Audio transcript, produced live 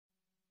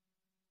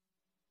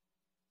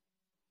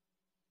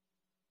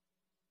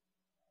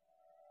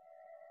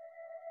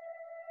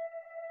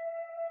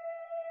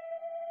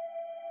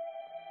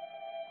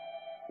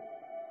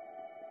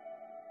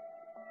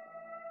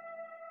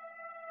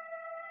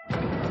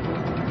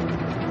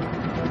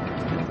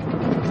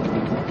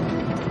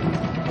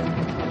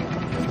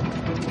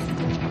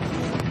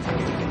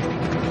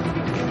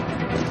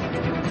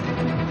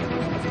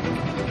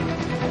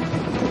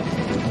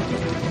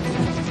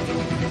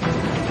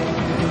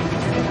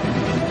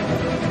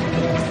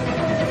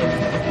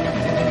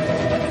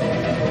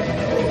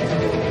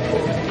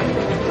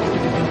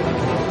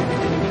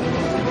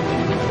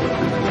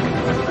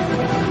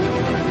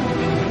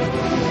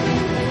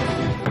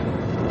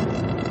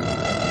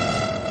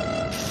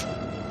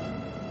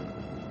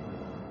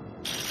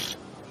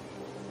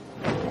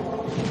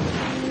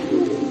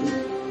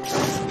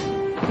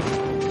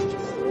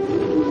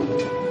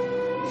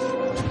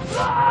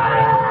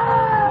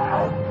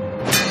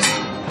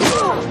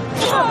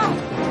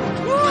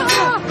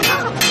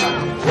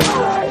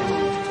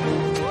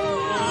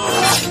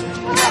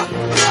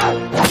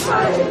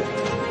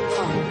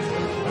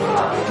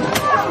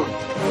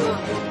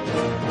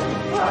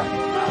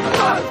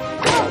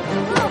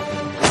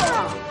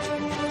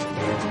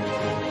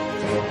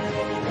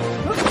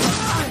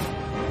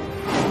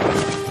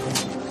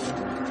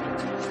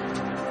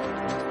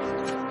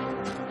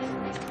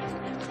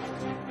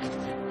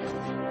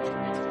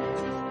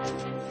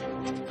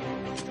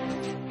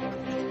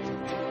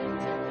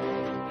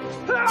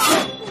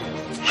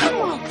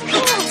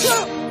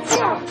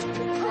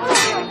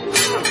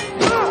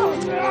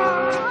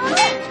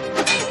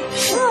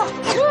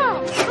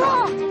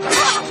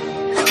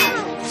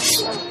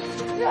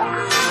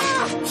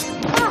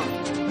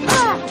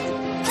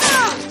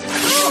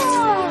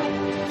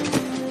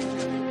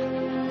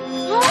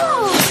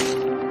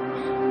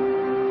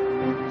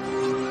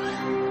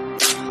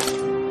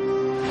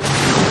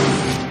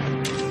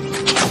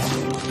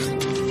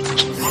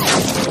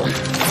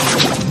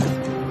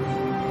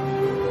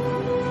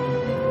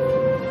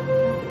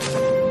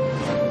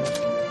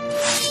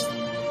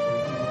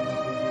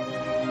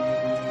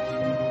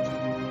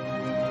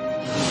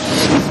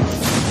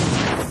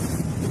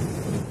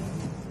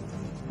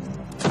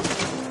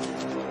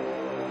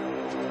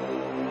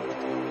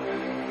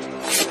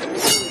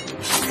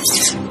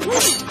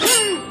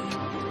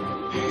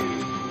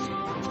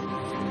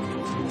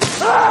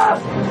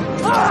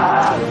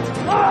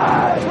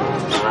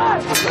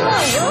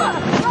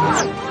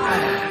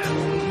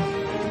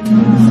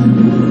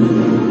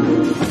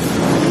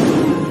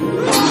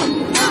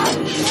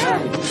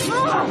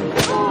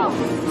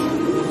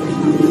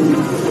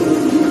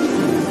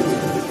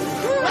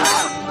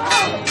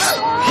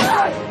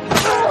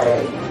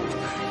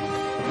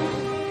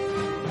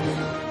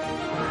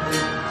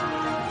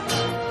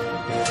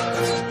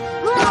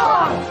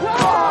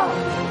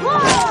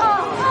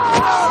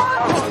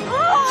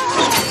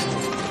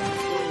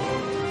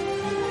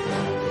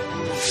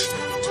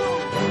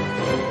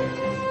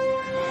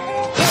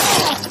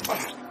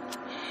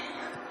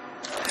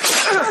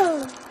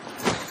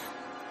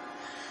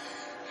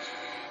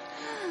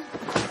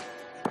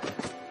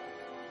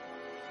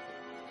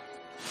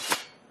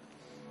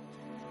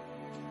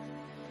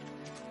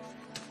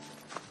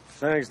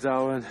Thanks,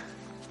 Darwin.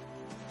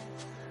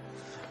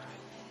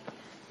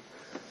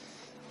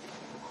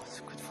 It's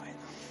a good fight.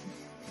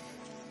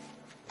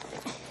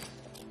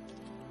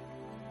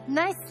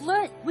 Nice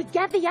loot. We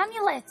get the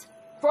amulet.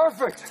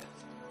 Perfect.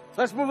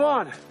 Let's move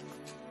on.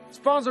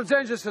 Spawns are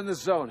dangerous in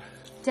this zone.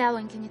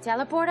 Darwin, can you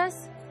teleport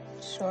us?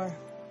 Sure.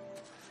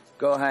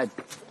 Go ahead.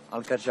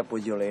 I'll catch up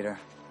with you later.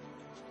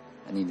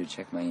 I need to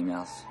check my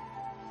emails.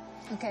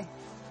 Okay.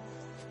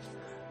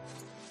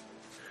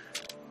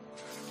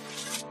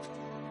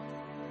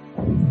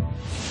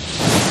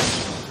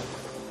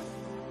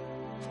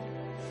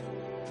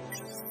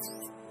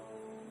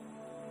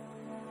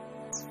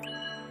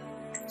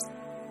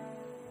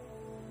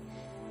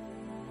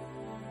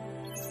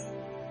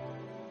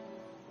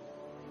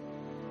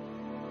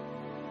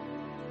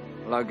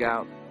 Log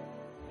out.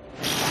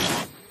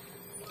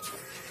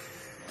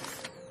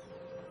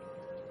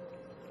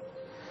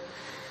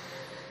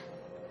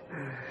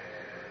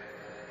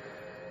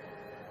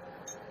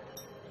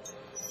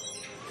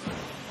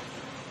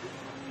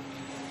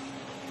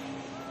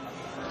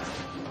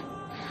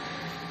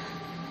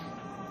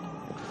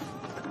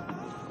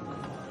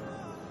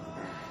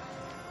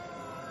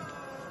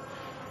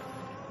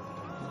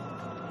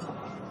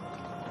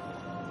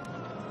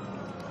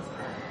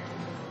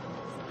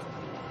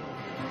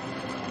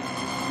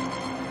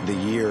 The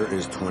year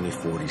is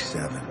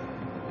 2047,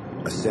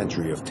 a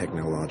century of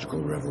technological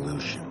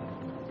revolution.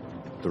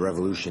 The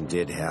revolution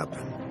did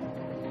happen,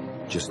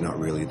 just not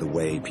really the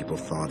way people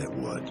thought it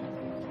would.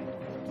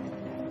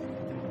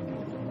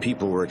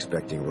 People were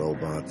expecting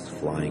robots,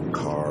 flying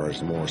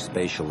cars, more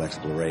spatial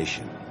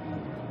exploration.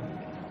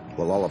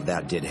 Well, all of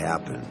that did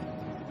happen,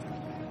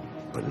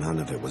 but none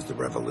of it was the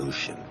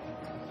revolution.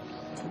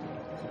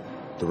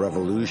 The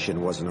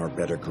revolution wasn't our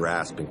better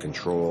grasp and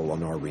control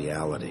on our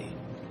reality.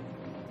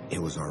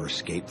 It was our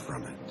escape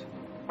from it.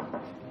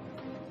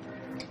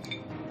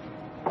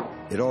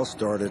 It all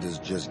started as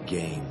just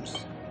games.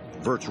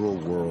 Virtual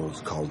worlds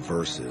called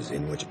verses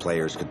in which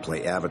players could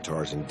play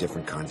avatars in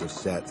different kinds of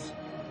sets.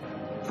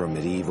 From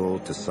medieval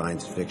to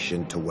science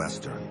fiction to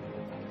Western.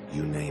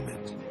 You name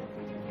it.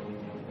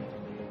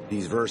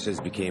 These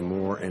verses became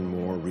more and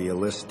more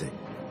realistic,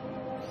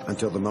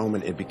 until the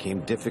moment it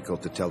became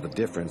difficult to tell the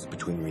difference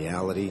between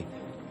reality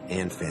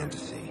and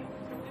fantasy.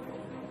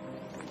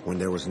 When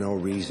there was no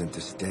reason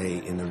to stay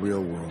in the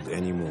real world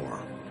anymore.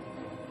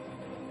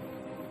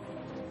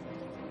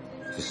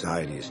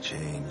 Society has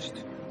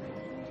changed.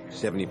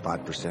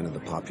 75% of the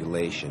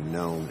population,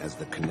 known as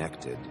the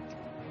connected,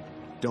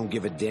 don't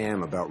give a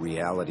damn about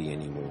reality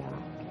anymore,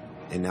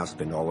 and now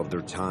spend all of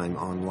their time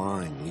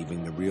online,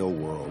 leaving the real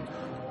world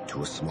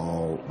to a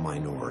small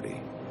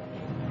minority.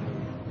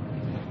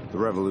 The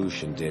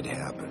revolution did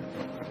happen,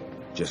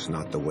 just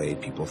not the way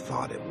people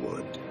thought it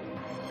would.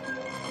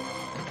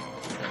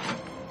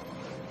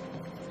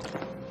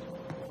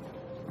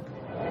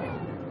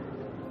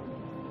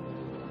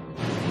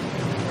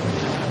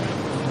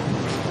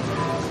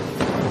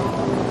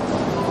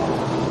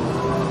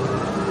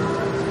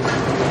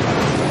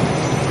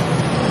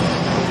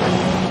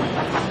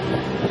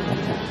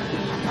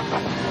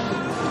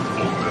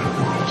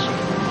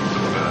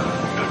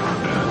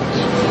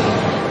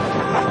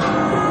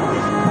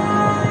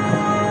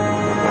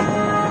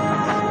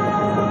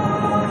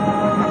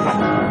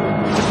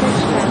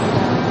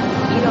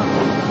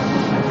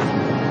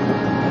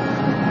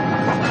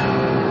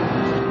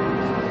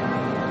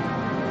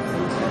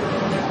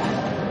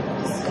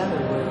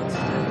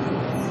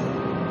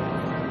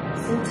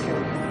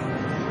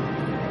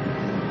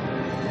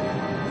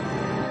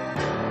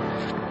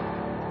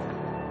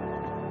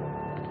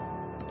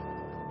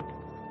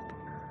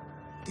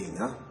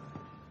 Dina?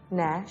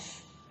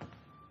 Nash?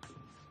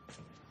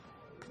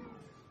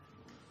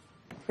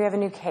 We have a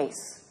new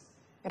case.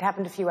 It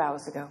happened a few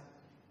hours ago.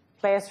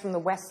 Players from the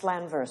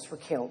Westlandverse were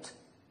killed,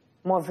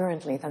 more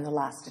virulently than the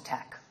last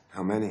attack.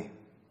 How many?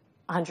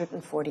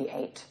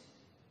 148.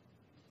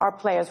 Our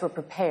players were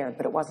prepared,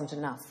 but it wasn't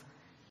enough.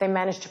 They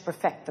managed to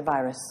perfect the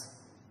virus.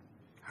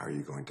 How are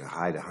you going to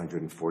hide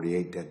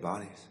 148 dead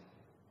bodies?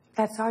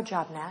 That's our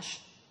job, Nash.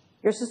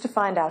 Yours is to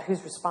find out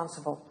who's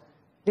responsible.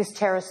 This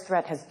terrorist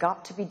threat has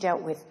got to be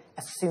dealt with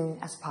as soon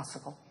as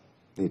possible.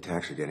 The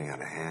attacks are getting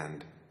out of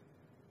hand.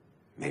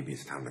 Maybe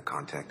it's time to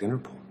contact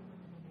Interpol.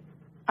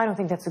 I don't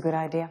think that's a good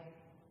idea.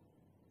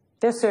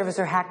 Their servers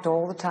are hacked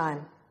all the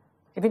time.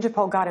 If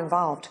Interpol got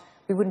involved,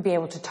 we wouldn't be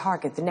able to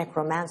target the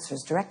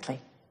necromancers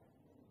directly.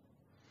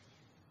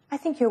 I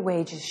think your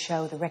wages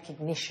show the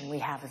recognition we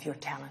have of your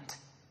talent.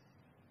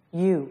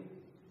 You,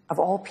 of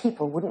all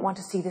people, wouldn't want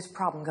to see this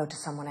problem go to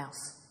someone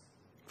else.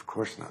 Of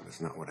course not.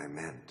 That's not what I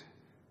meant.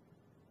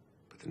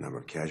 But the number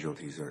of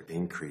casualties are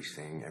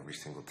increasing every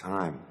single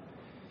time.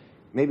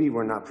 Maybe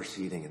we're not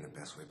proceeding in the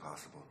best way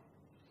possible.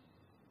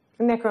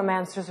 The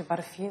necromancers are but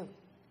a few.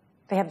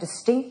 They have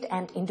distinct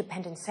and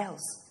independent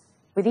cells.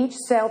 With each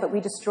cell that we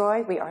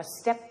destroy, we are a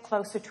step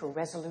closer to a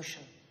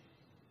resolution.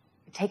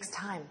 It takes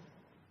time,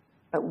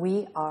 but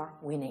we are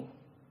winning.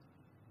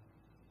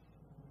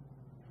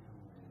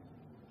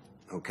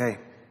 Okay.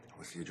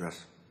 What's the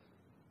address?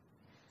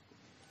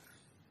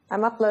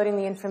 I'm uploading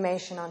the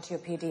information onto your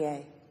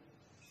PDA.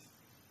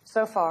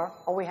 So far,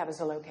 all we have is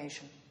a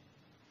location.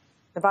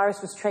 The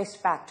virus was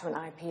traced back to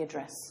an IP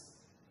address.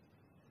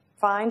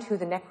 Find who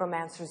the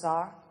necromancers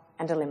are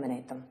and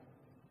eliminate them.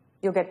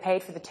 You'll get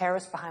paid for the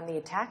terrorists behind the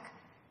attack,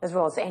 as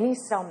well as any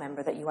cell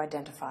member that you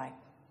identify.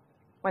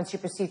 Once you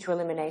proceed to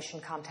elimination,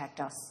 contact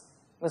us.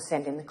 We'll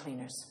send in the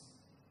cleaners.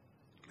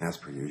 As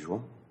per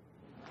usual.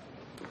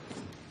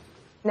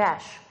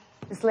 Nash,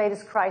 this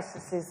latest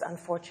crisis is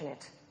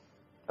unfortunate,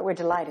 but we're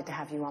delighted to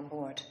have you on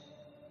board.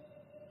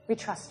 We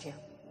trust you.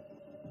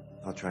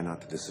 I'll try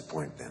not to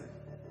disappoint then.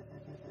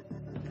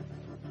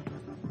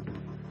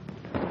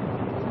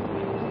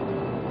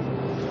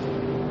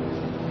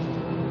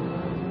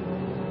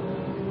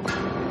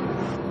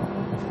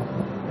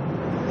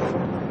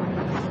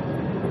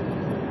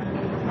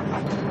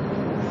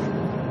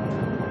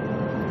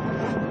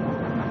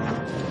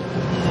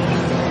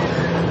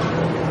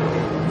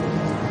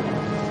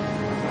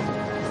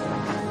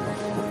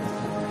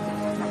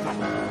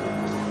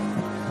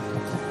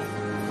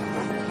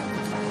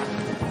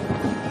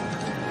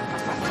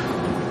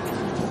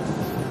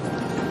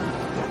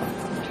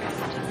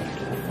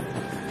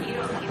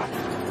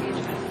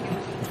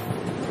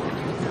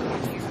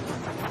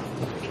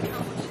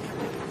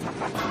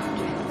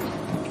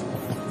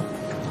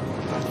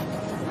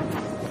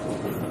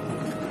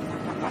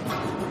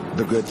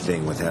 The good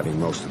thing with having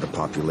most of the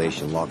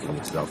population locking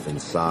itself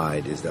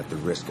inside is that the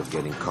risk of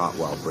getting caught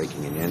while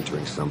breaking and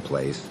entering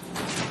someplace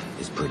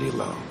is pretty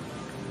low.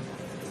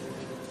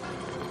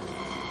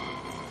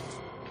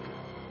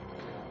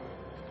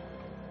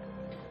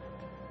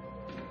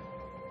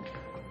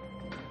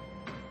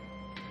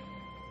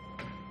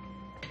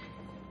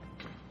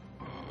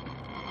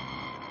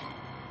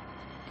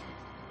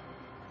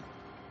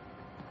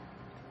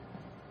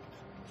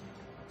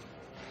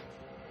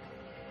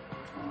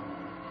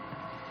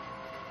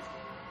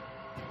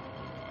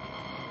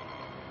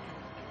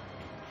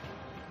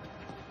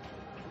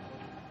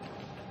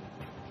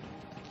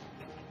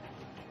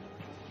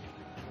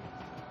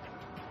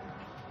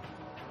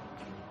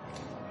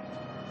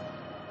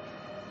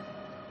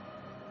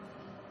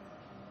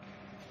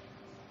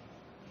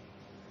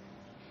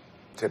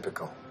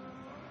 Typical.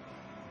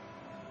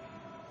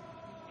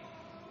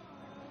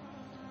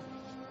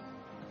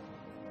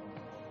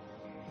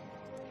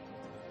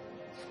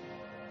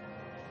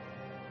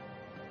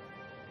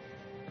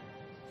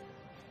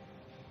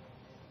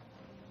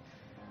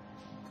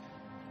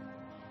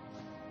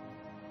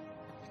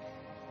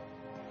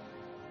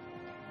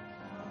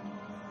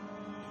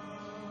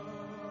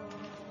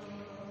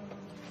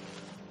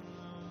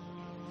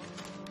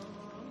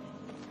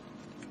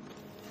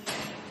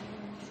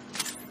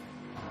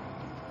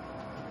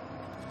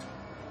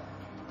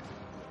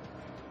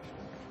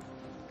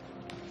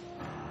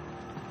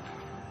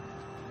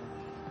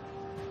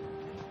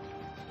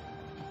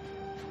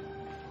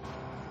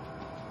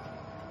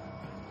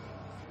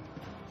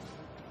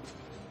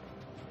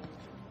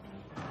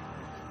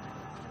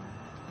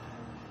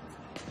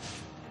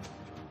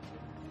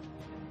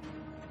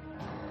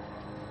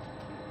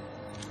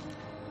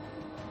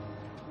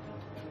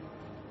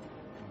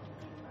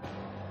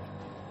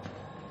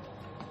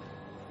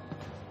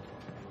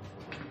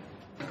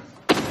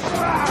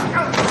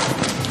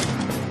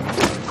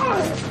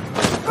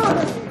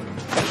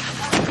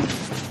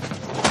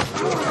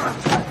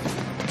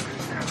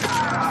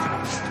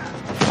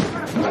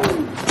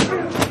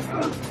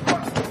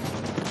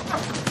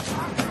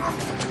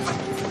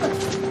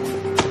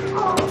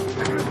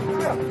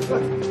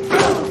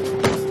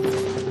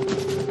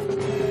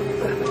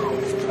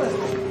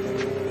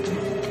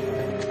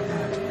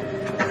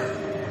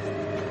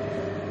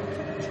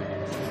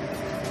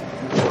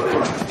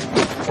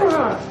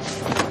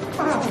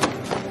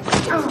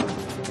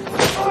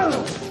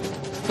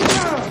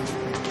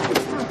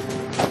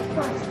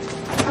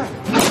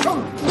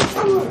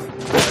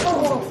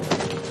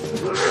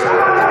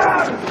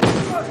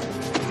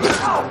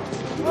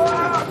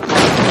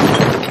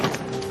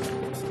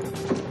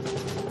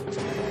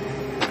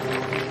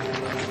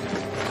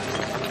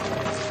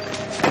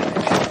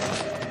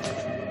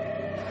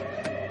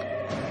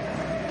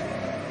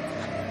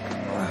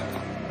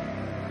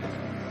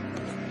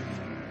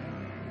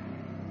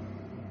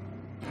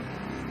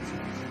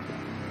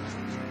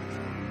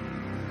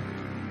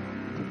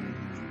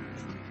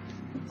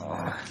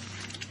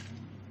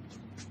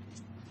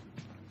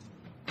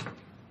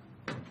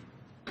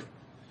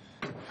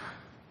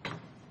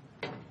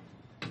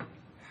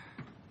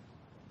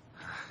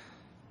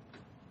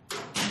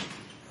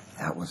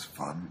 That was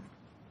fun.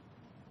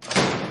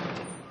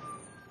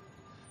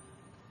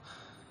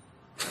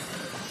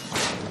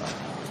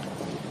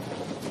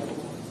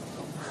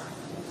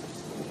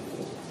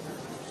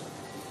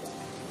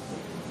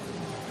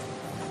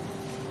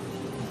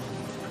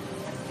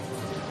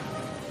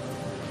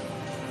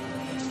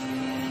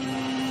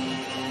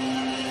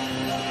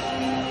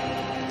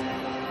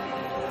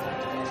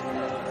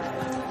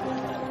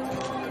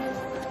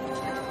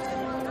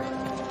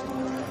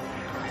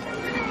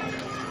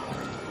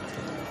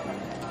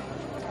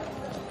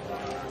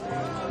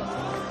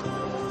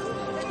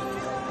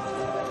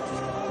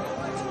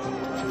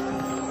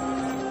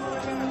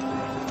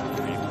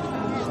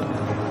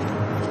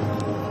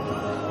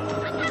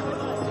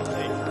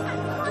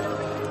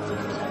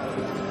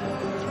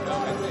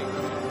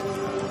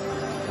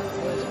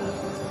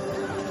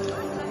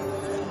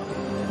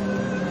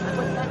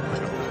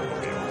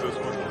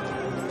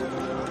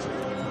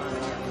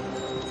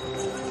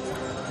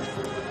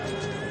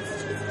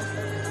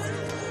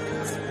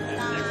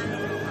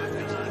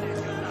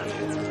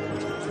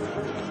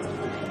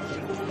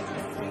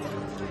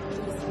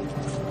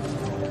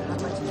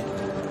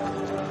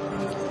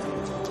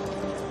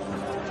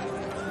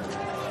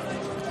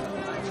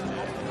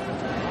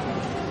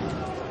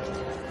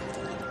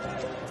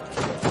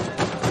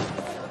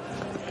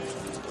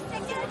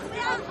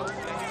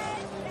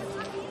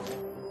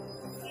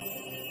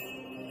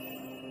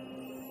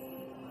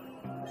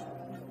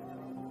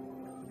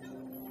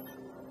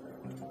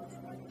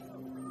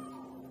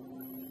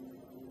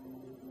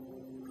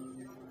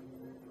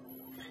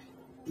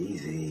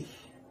 Easy.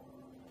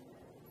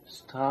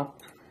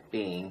 Stop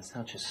being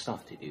such a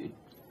softy, dude.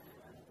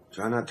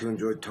 Try not to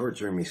enjoy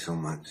torturing me so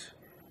much.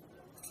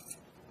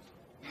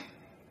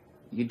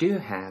 You do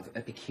have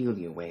a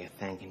peculiar way of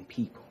thanking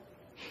people.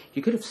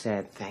 You could have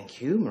said,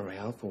 thank you,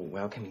 Morel, for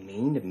welcoming me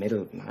in the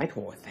middle of the night,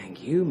 or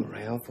thank you,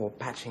 Morel, for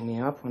patching me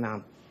up when I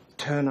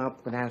turn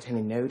up without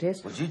any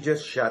notice. Would you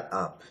just shut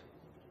up?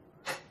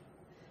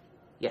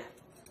 Yeah,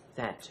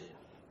 that too.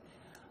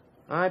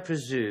 I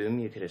presume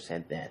you could have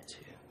said that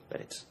too, but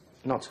it's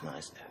not so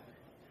nice, though.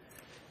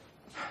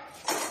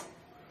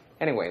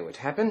 Anyway, what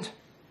happened?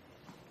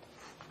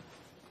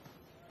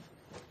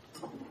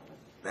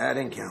 Bad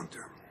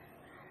encounter.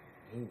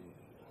 Ooh,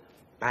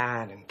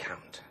 bad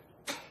encounter.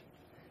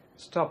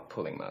 Stop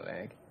pulling my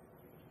leg.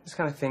 This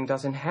kind of thing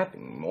doesn't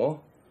happen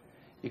anymore.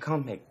 You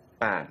can't make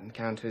bad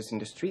encounters in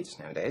the streets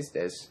nowadays.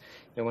 There's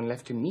no one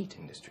left to meet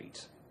in the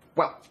streets.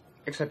 Well,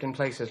 except in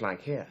places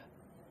like here.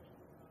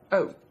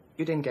 Oh,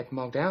 you didn't get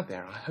mugged out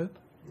there, I hope?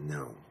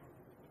 No.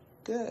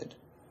 Good.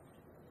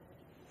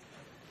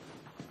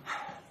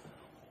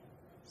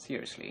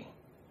 Seriously,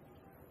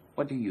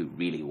 what do you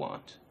really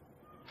want?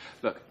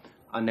 Look,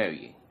 I know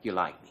you. You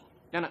like me.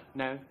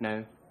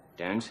 No.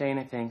 Don't say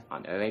anything. I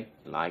know it.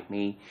 You like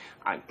me.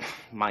 I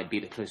might be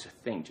the closest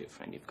thing to a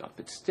friend you've got,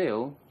 but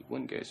still, you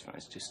wouldn't go as far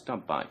as to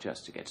stop by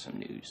just to get some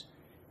news.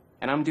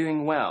 And I'm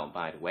doing well,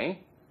 by the way.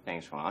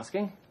 Thanks for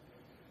asking.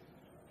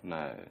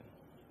 No,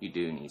 you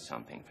do need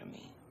something from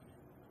me.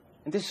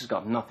 And this has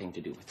got nothing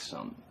to do with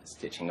some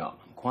stitching up.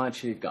 I'm quite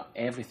sure you've got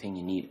everything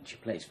you need at your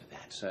place for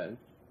that, so...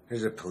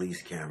 There's a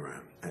police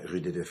camera at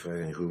Rue des Deux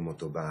Frères and Rue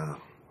Montauban.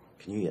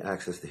 Can you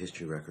access the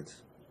history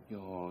records?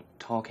 You're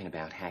talking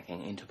about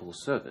hacking Interpol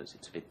servers.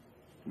 It's a bit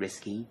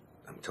risky.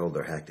 I'm told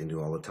they're hacked into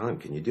all the time.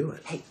 Can you do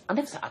it? Hey, I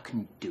never said I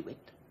couldn't do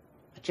it.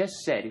 I just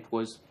said it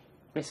was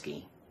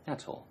risky.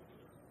 That's all.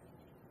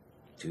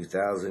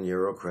 2,000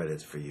 euro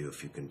credits for you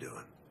if you can do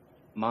it.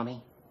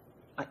 Money?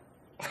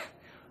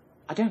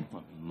 I don't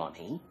want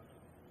money.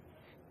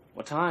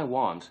 What I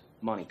want,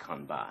 money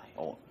can't buy,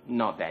 or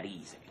not that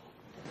easily.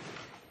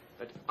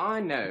 But I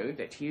know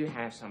that you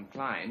have some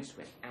clients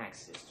with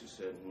access to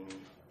certain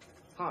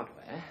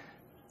hardware,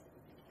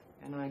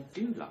 and I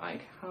do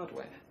like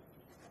hardware.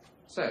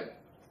 So,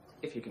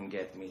 if you can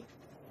get me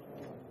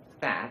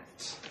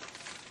that,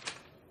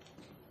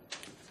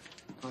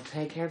 I'll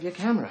take care of your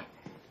camera.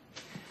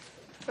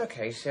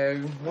 Okay, so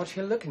what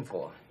you're looking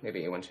for?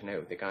 Maybe you want to know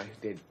if the guy who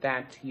did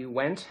that to you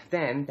went.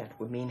 Then that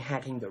would mean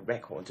hacking the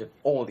records of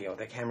all the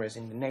other cameras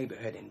in the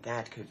neighborhood, and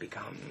that could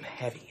become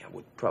heavy. I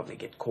would probably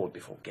get caught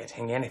before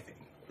getting anything.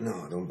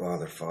 No, don't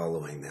bother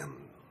following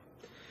them.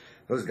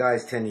 Those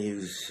guys tend to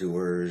use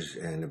sewers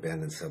and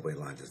abandoned subway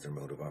lines as their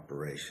mode of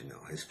operation.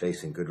 Now, his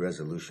face in good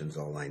resolution's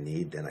all I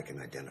need, then I can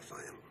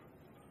identify him.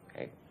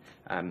 Okay.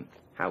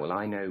 How will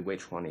I know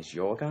which one is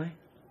your guy?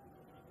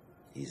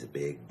 He's a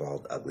big,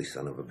 bald, ugly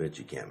son of a bitch.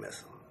 You can't miss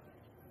him.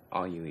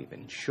 Are you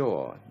even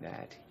sure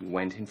that he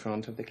went in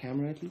front of the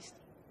camera at least?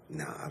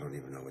 No, I don't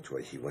even know which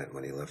way he went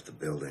when he left the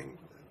building.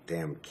 The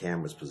damn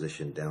camera's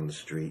positioned down the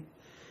street.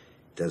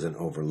 Doesn't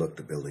overlook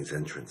the building's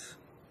entrance.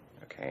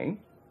 Okay.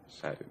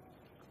 So,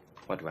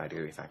 what do I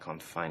do if I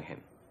can't find him?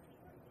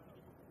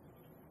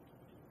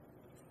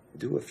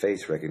 Do a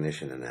face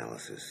recognition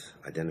analysis.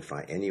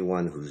 Identify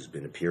anyone who's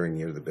been appearing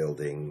near the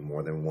building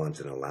more than once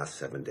in the last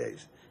 7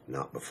 days,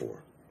 not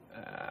before.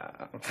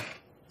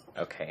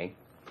 Okay.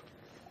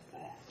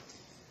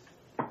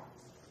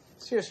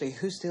 Seriously,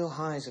 who still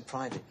hires a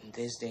private in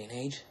this day and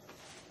age?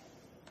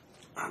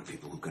 on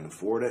people who can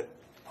afford it.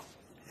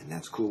 And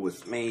that's cool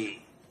with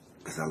me,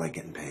 because I like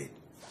getting paid.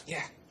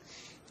 Yeah.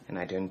 And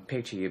I don't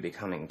picture you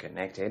becoming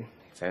connected,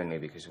 if only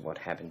because of what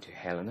happened to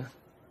Helena.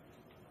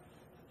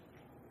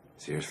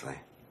 Seriously.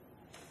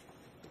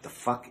 What the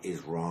fuck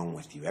is wrong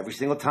with you? Every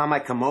single time I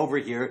come over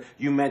here,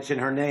 you mention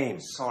her name.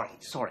 Sorry,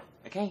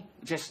 okay?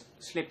 It just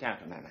slipped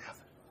out of my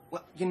mouth.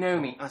 Well, you know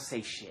me, I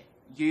say shit.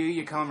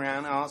 You come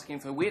around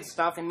asking for weird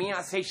stuff, and me,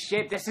 I say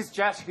shit. This is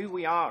just who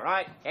we are,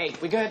 right? Hey,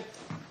 we good?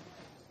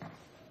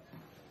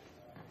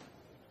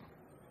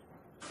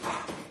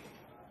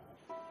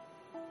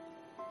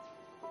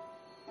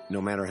 No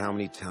matter how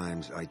many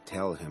times I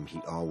tell him, he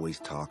always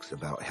talks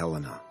about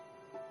Helena.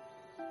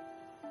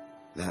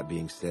 That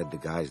being said, the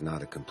guy's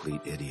not a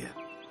complete idiot.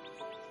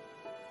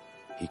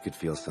 He could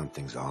feel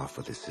something's off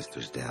with his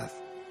sister's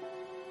death,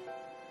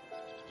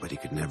 but he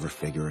could never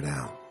figure it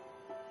out.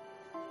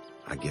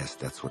 I guess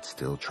that's what's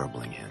still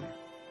troubling him.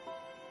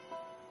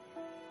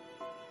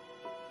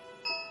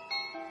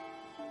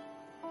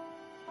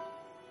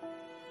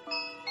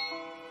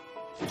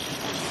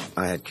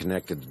 I had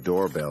connected the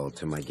doorbell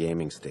to my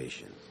gaming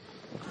station.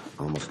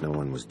 Almost no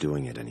one was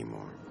doing it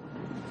anymore.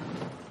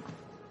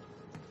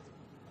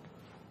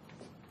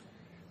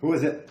 Who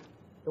is it?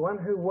 The one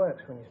who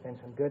works when you spend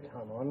some good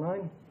time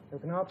online.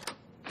 Open up.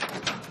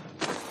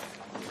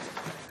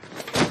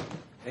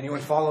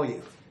 Anyone follow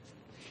you?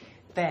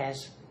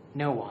 There's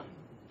no one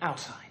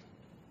outside.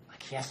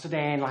 Like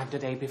yesterday and like the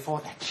day before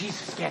that.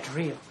 Jesus, get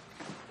real.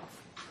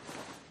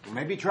 Well,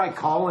 maybe try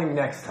calling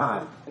next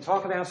time. And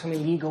talk about some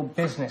illegal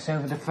business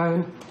over the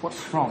phone.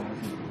 What's wrong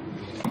with you?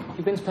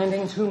 You've been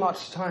spending too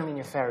much time in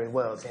your fairy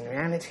worlds. In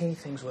reality,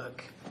 things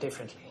work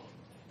differently.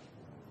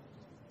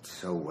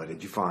 So what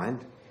did you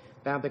find?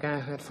 About the guy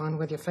who had fun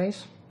with your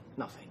face?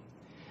 Nothing.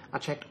 I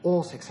checked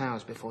all 6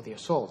 hours before the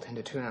assault and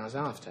the 2 hours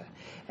after,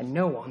 and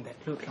no one that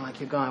looked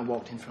like your guy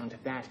walked in front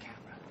of that camera.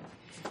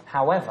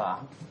 However...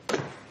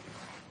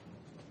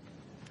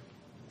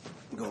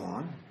 Go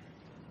on.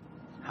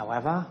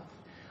 However,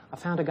 I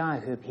found a guy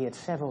who appeared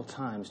several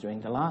times during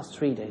the last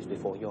 3 days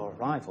before your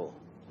arrival.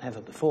 Never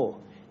before,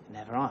 and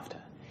never after.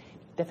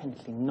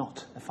 Definitely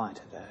not a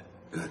fighter, though.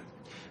 Good.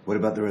 What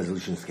about the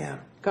resolution scan?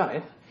 Got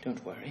it.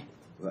 Don't worry.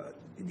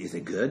 Is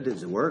it good?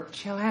 Does it work?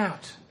 Chill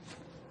out.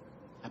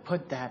 I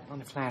put that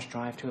on a flash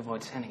drive to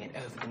avoid sending it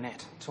over the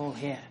net. It's all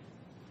here.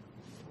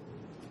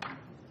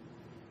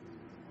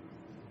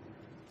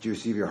 Did you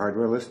receive your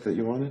hardware list that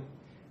you wanted?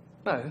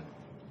 No,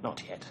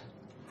 not yet.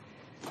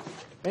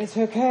 But it's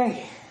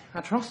okay.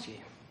 I trust you.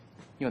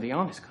 You're the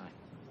honest kind.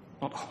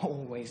 Not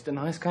always the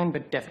nice kind,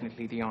 but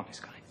definitely the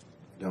honest kind.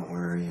 Don't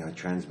worry. I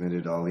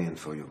transmitted all the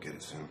info. You'll get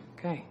it soon.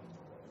 Okay.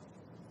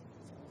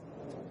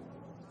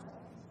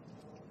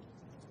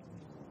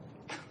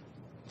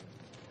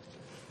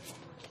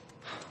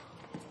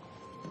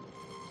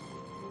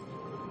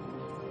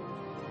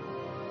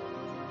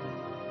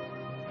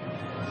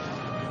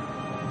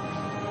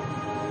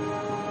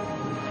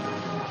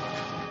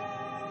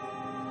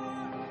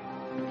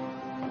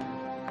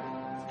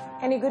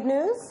 Any good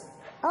news?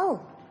 Oh.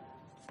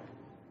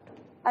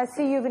 I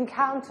see you've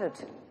encountered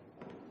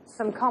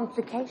some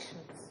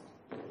complications.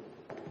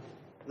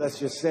 Let's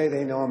just say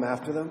they know I'm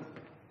after them.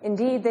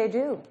 Indeed, they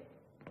do.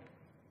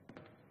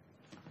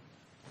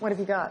 What have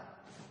you got?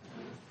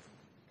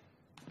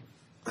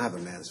 I have a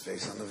man's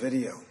face on the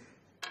video.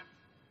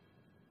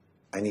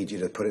 I need you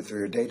to put it through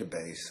your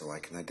database so I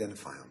can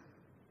identify him.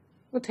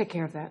 We'll take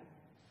care of that.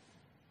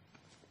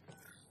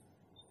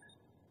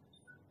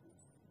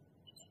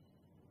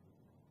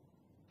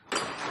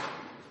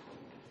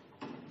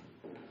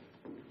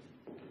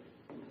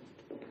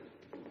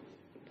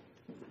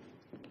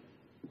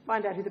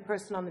 Find out who the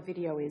person on the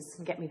video is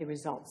and get me the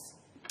results.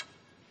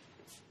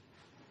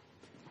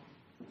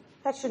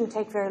 That shouldn't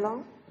take very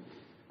long.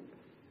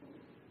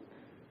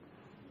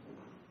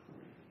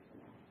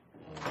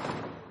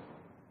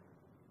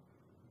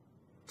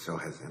 So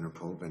has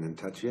Interpol been in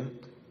touch yet?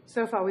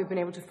 So far, we've been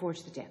able to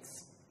forge the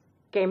deaths.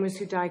 Gamers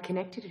who die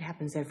connected, it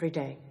happens every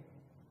day.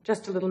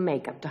 Just a little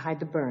makeup to hide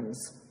the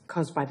burns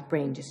caused by the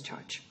brain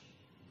discharge.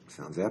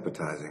 Sounds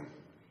appetizing.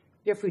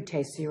 Your food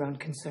tastes your own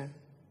concern.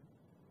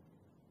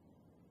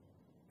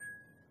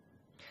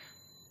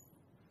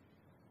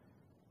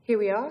 Here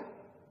we are.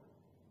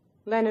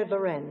 Leonard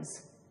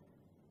Lorenz,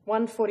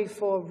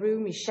 144 Rue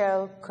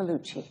Michel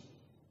Colucci,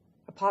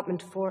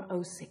 apartment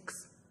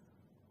 406.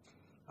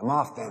 I'm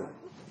off then.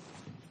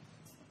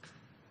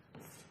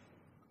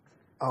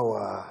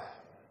 Oh,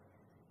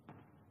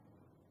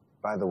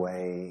 by the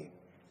way,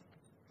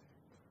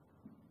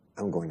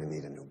 I'm going to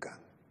need a new gun.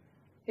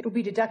 It will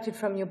be deducted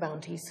from your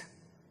bounties.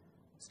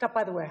 Stop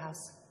by the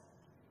warehouse.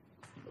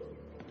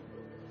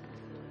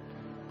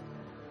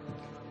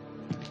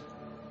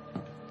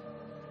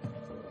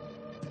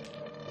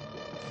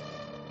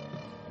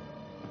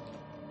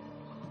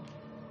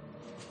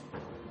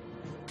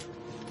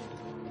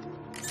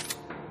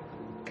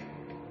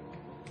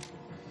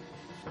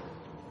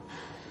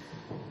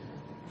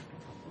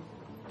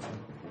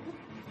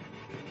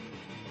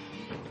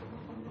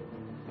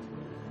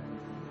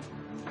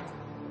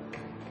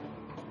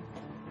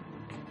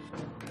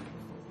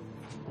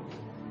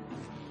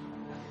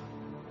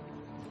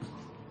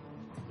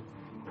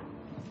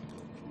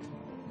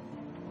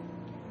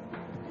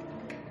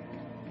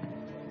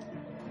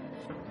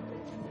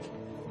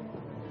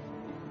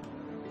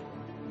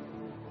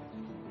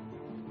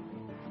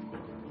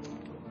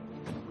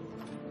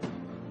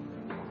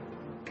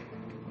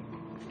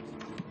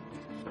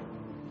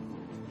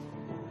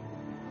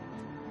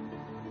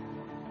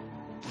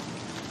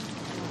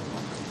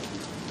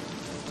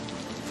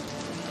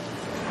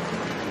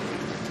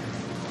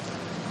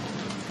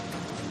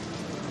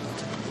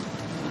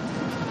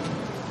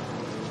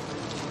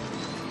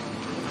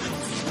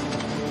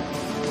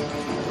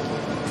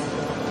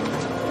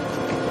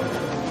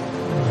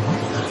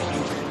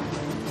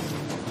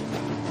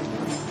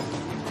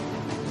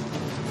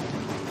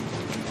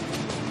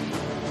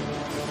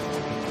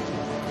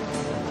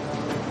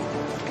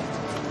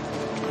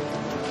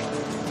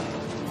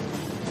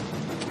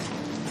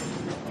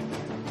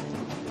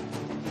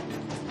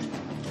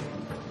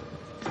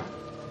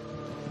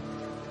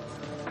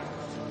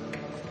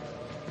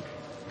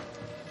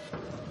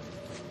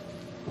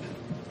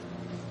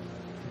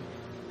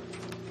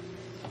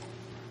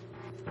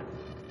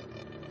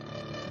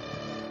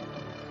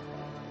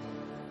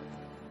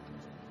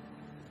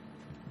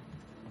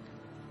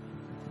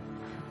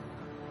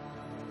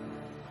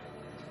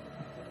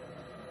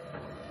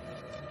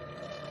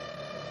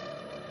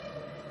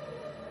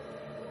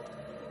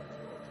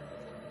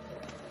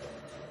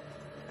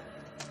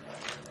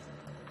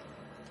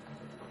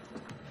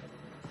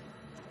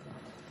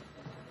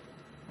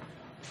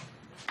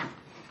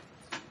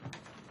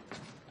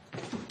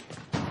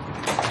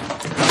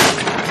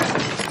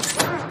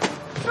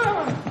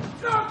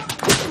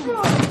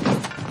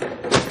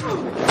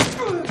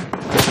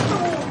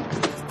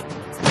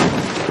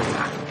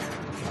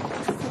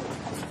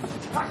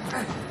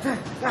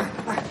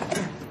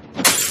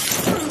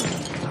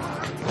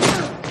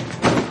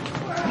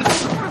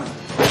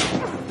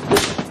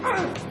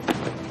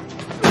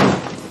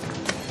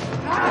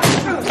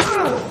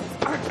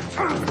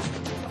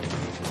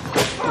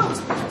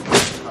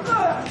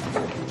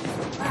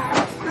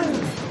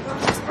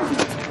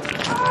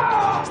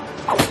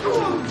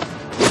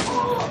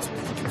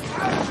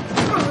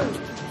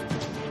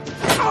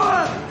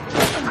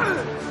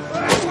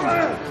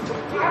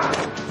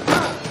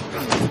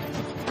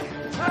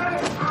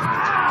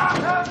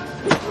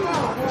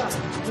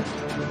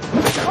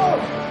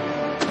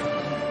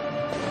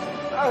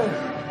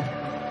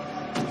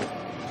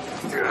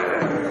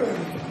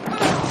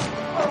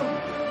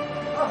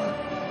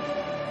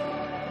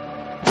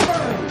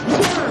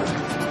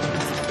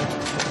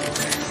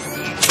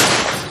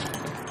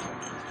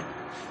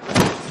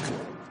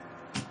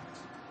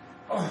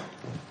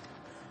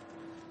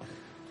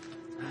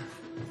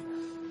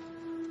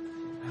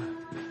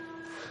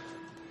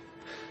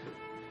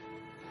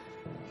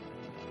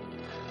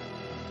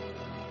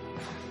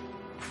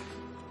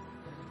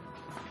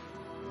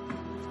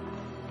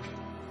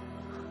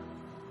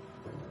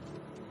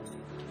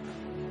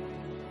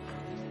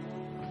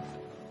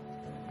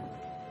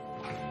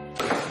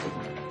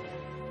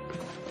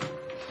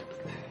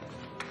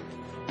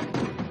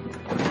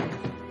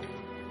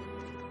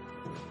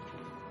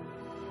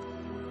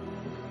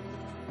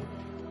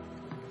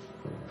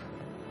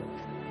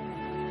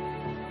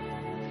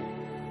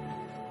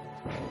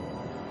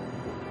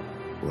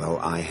 Well,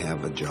 I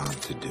have a job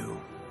to do.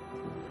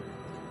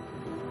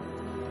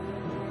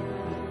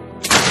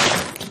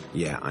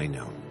 Yeah, I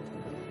know.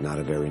 Not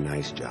a very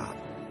nice job.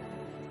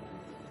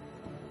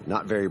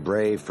 Not very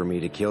brave for me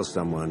to kill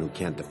someone who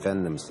can't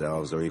defend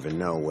themselves or even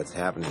know what's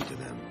happening to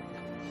them.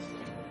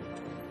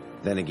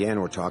 Then again,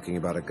 we're talking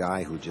about a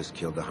guy who just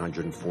killed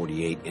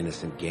 148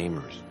 innocent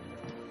gamers.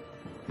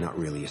 Not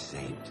really a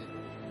saint.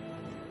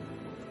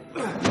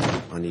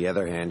 On the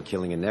other hand,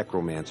 killing a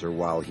necromancer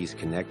while he's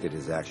connected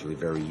is actually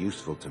very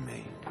useful to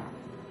me.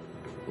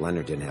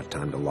 Leonard didn't have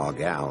time to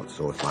log out,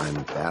 so if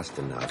I'm fast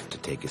enough to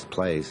take his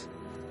place,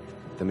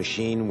 the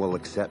machine will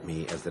accept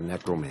me as the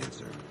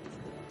necromancer,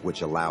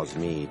 which allows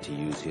me to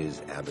use his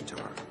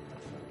avatar.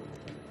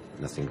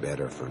 Nothing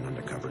better for an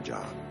undercover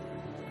job.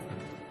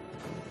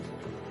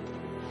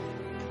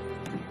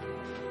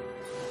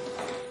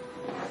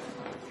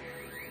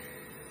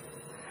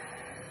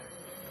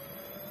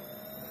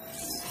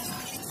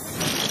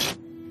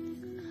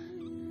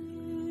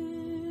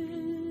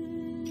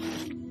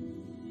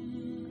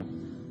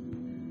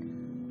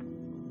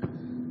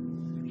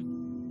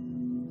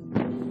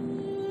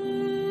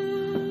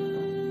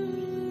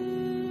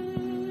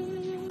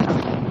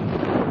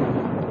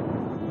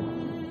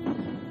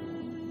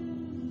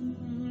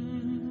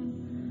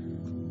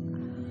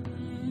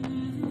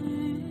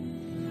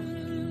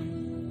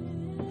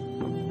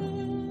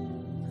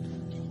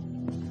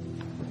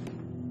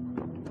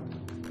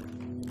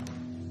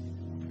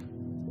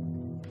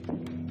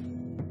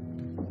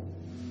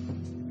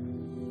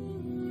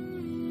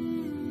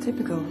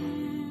 Typical.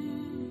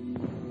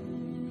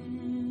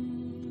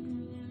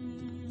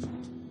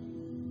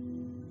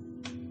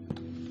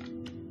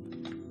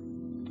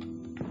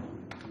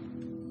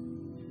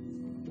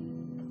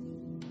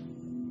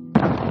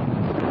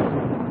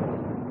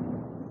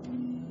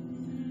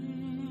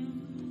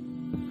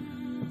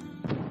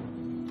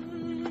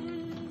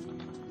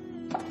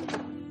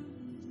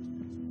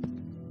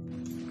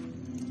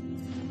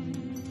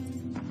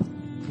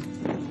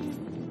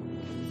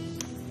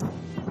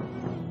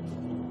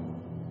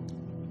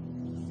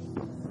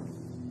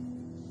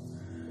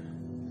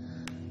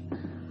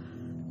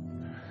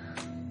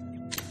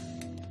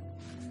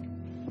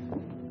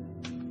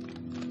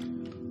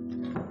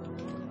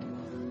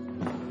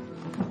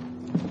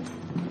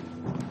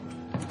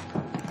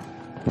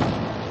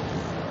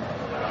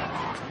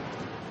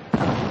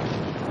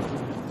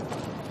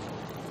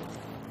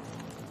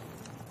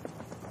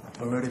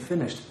 Already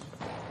finished.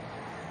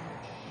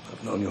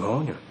 I've known you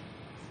longer.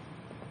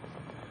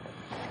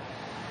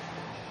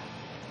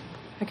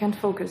 I can't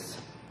focus.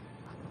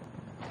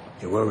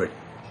 You're worried.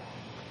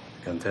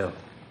 I can tell.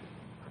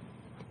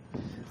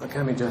 I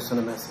came in just on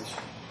a message.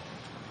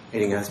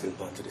 Meeting has been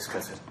planned to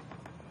discuss it.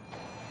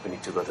 We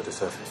need to go to the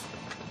surface.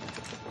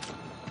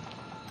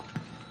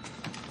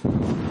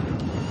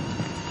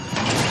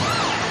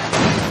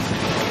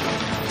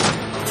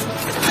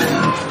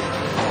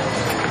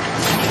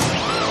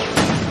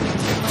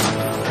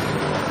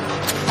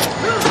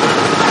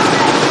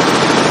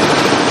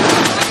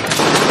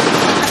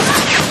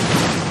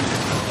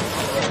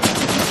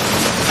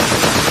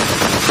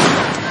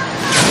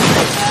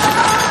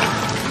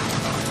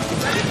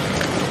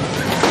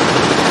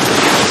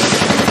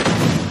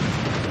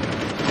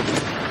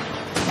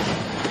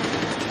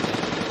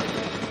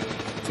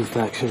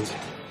 Factions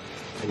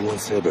and one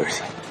Cerberus.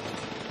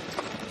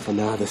 For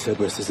now, the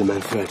Cerberus is the main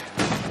threat.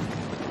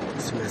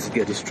 As soon as it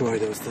gets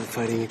destroyed, they'll start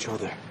fighting each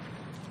other.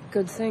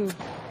 Good thing.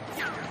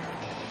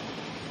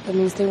 That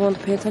means they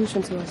won't pay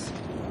attention to us.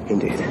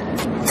 Indeed.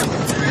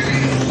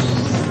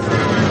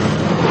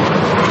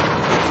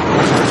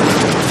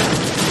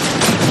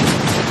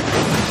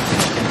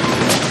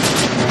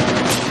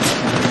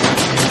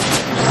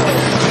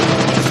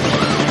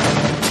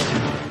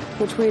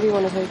 Which way do you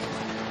want to take?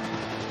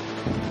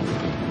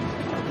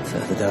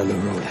 Further down the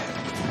road.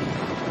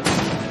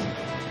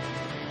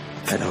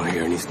 Head out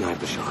here and need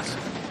sniper shots.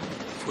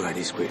 If we're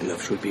discreet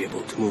enough, should be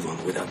able to move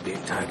on without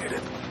being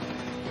targeted.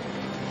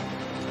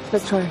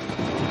 Let's try.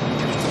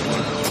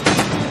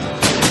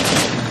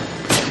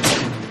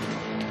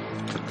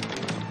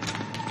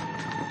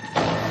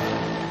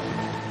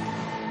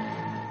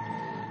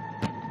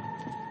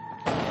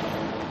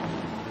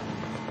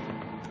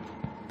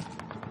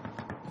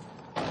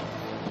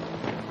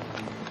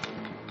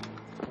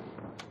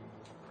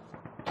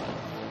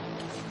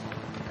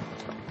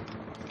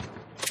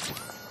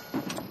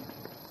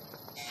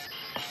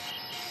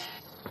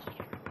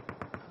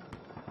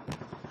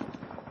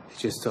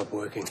 Just stopped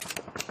working.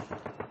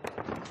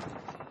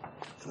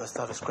 I must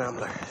start a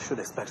scrambler. Should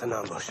expect an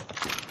ambush.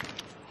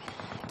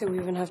 Do we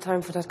even have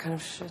time for that kind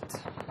of shit?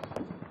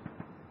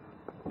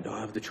 We don't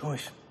have the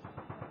choice,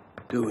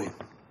 do we?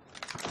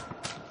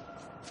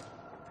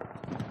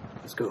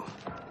 Let's go.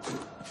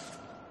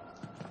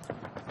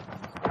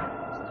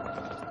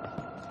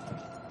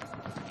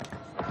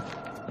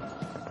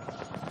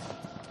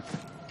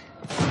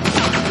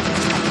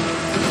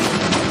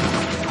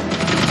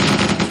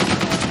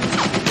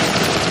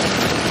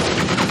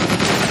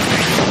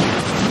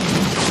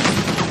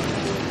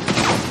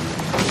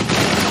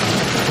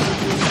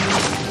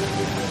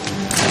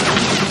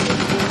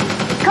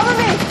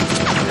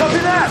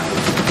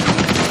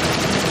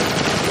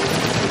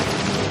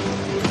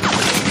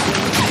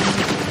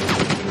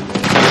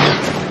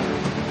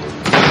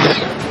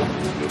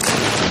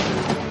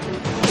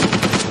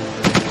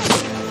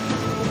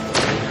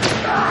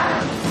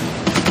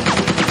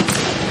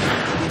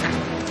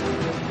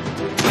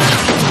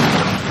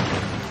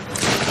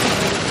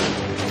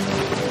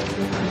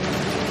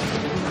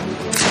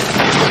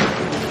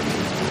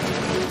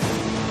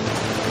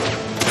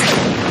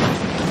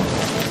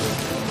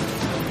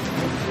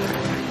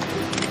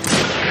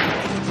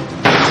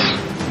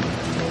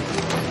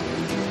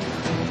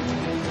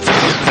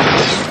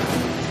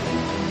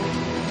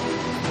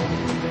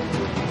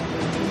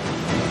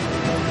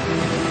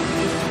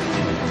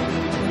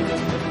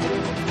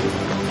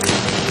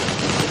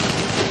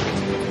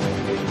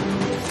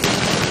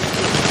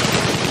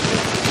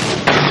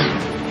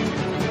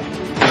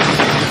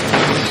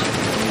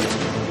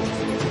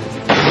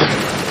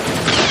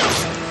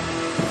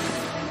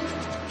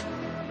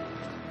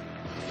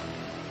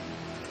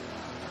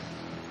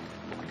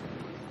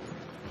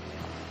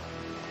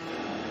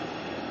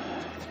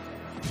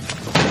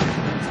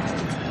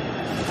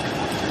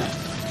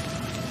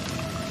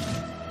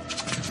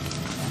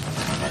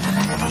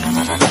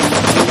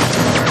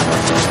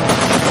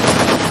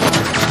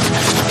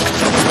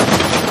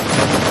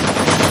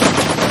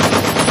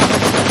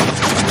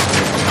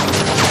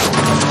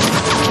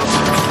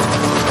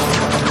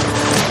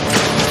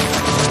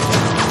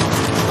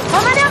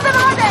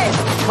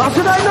 How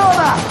should I know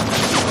that?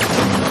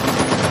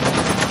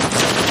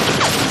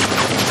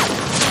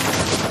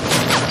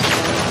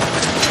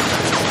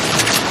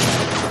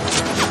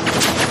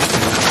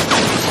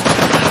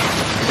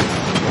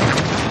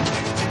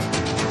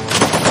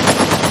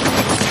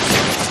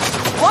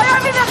 Why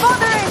are we not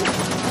bothering?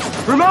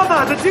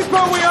 Remember, the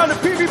deeper we are in the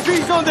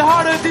PvP zone, the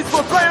harder it is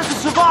for players to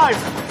survive.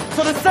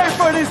 So the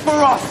safer it is for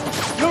us.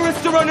 No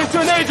risk to run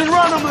into an agent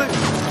randomly.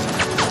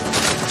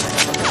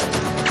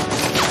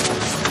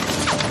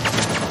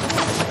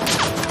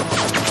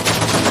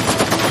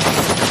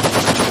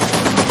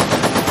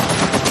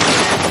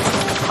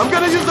 I'm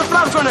gonna use the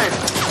flash grenade.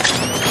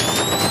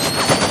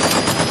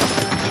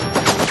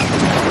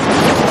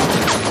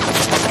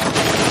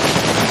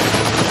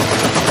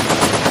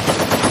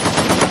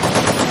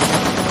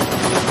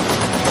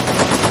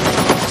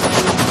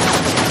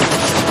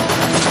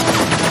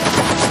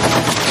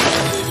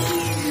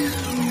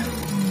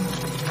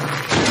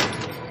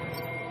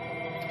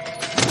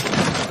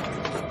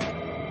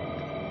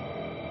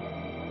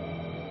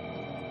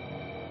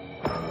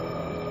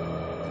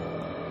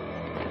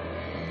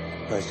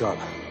 Nice job.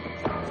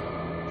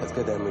 Let's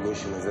get the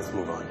ammunition and let's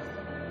move on.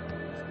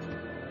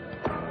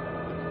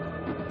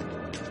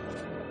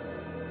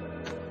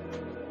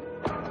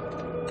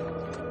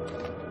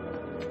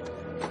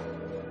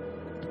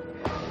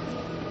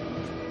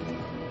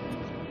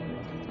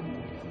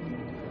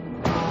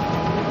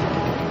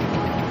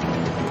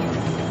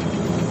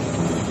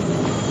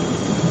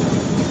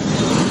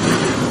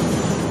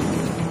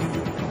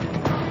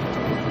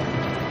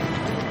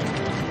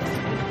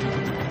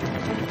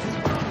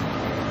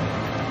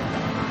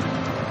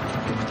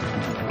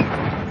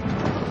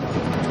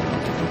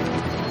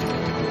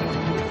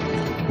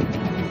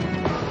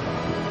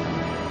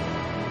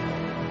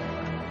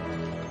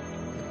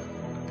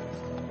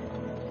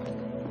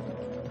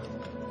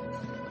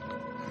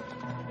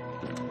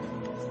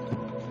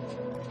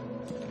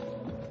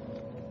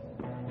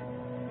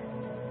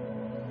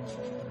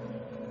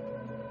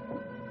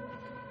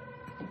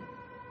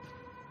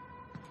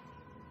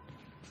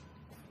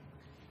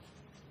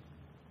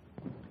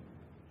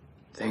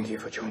 Thank you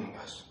for joining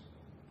us.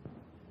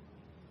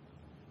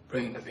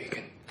 Bring the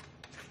beacon.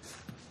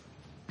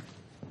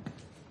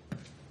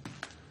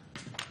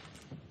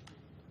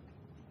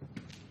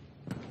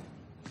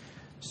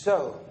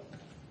 So,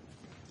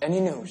 any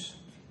news?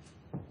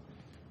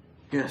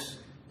 Yes.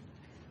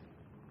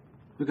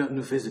 We got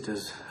new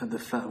visitors at the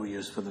flat we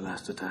used for the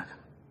last attack.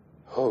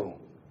 Who?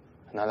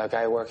 Another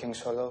guy working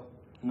solo?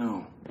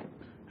 No.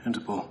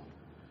 Interpol.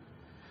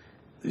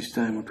 This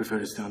time we prefer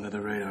to stay under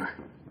the radar.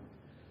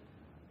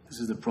 This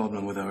is the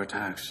problem with our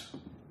attacks.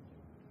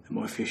 The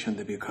more efficient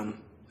they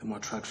become, the more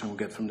traction we'll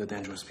get from the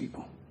dangerous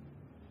people.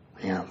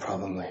 Yeah,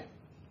 probably.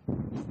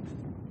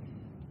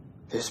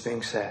 This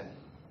being said,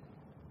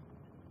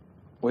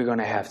 we're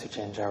gonna have to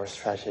change our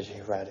strategy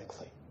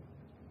radically.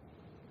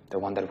 The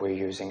one that we're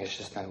using is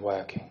just not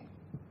working.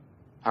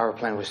 Our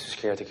plan was to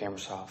scare the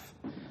gamers off,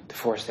 to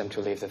force them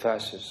to leave the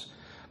verses,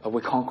 but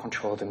we can't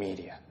control the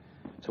media.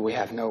 So we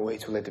have no way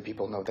to let the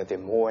people know that they're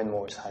more and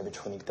more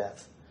cybertronic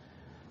death.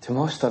 To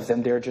most of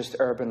them, they're just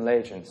urban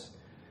legends.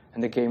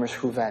 And the gamers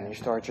who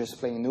vanished are just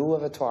playing new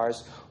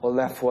avatars or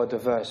left for the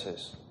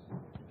verses.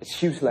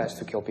 It's useless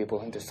to kill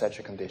people into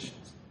such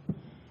conditions.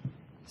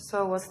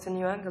 So what's the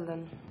new angle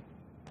then?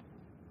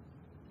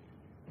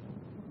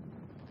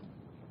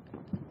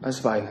 Less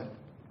violent,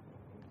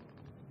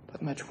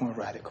 but much more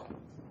radical.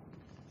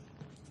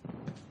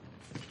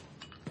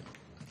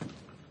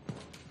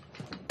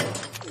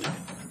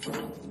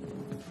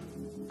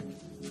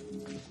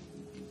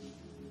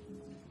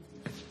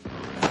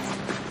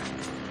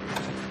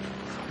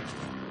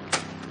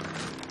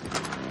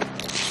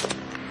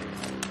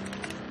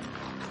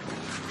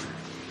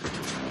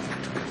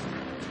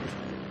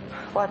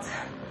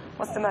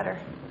 What's the matter?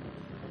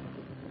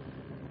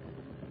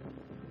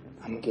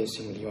 I'm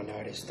guessing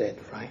Leonard is dead,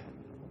 right?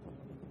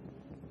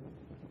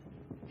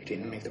 You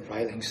didn't make the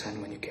riling sign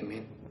when you came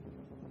in.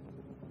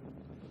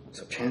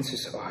 So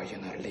chances are you're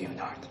not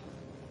Leonard.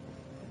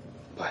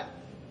 But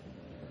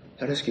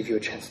let us give you a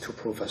chance to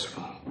prove us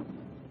wrong.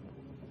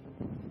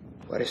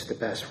 What is the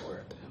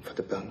password for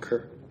the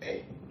bunker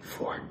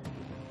A4?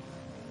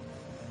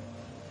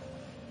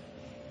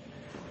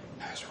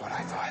 That's what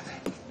I thought.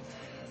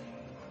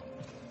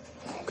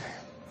 Okay.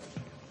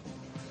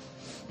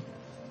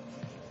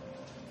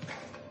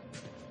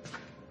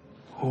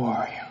 Who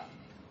are you?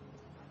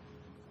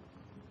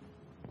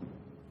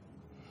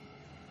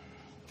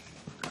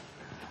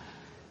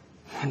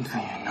 And do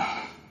you know?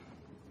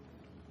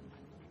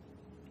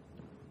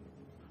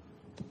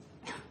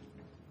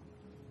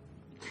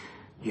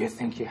 You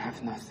think you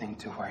have nothing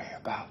to worry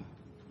about.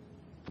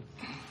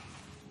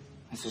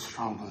 It's a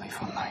strong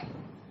belief of mine.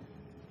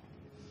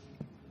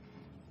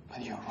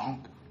 But you're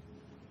wrong.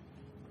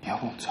 You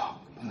won't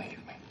talk, believe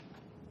me.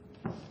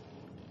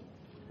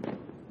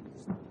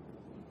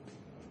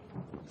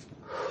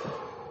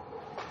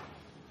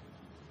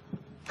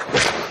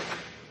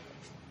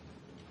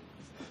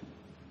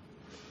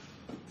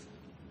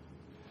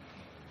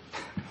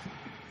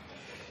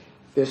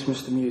 This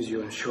must amuse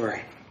you, I'm sure.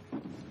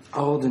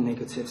 All the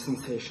negative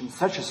sensations,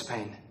 such as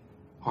pain,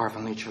 are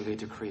literally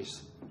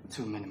decreased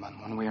to a minimum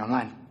when we're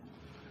online.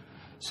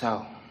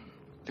 So,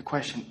 the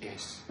question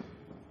is,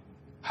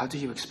 how do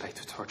you expect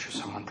to torture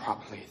someone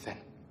properly then?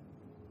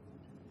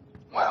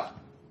 Well,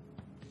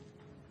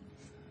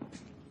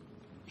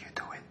 you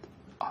do it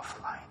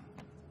offline.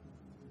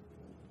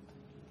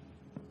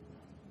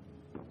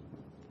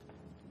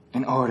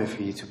 In order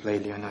for you to play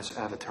Leonard's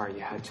avatar,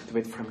 you had to do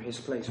it from his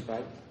place,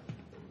 right?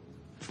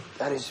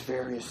 That is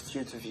very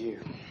astute of you.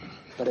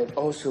 But it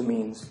also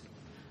means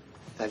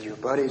that your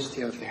body is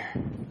still there,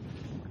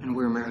 and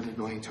we're merely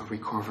going to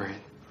recover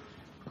it.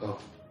 Go.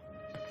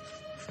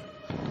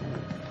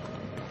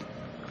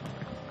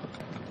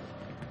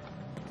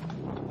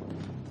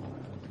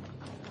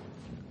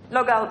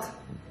 Log out.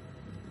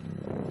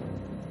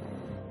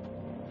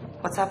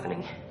 What's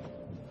happening?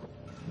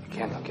 You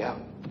can't log out.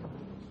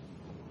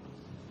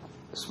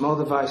 The small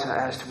device I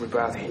asked to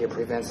reroute here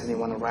prevents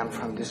anyone around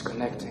from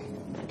disconnecting.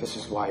 This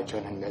is why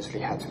John and Leslie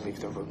had to leave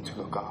the room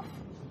to log off.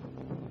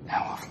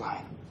 Now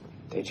offline,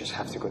 they just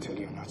have to go to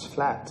Leonard's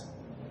flat,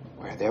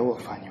 where they will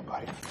find your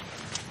body.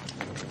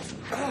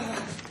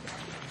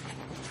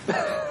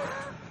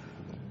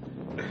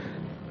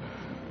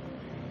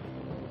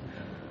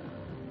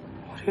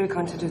 What are you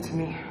going to do to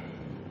me?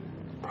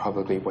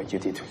 Probably what you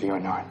did to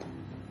Leonard.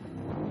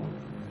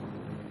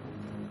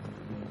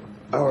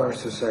 Our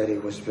society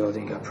was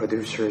building up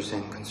producers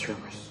and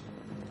consumers.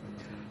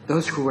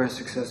 Those who were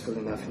successful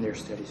enough in their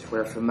studies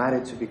were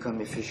formatted to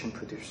become efficient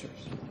producers.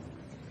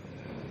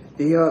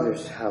 The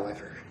others,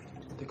 however,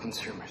 the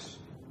consumers,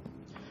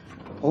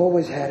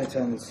 always had a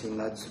tendency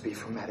not to be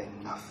formatted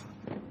enough.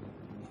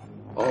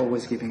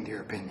 Always giving their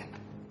opinion.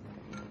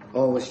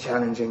 Always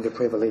challenging the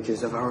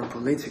privileges of our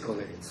political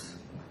elites.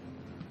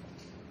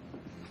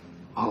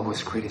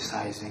 Always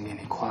criticizing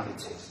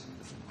inequalities.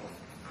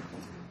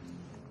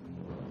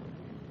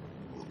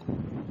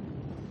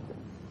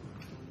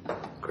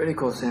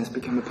 Critical sense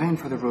became a pain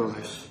for the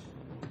rulers.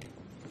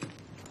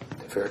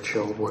 The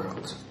virtual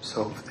world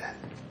solved that,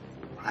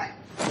 right?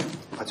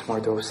 Much more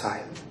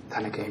docile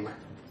than a gamer.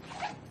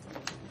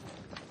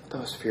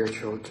 Those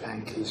virtual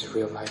junkies'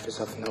 real life is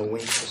of no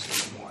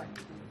interest anymore.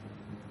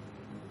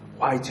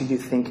 Why do you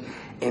think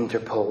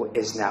Interpol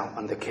is now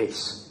on the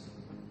case?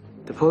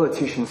 The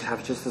politicians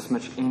have just as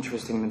much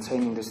interest in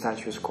maintaining the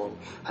status quo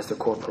as the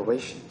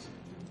corporations.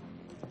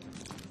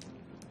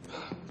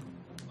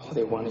 All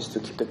they want is to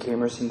keep the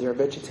gamers in their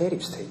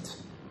vegetative state.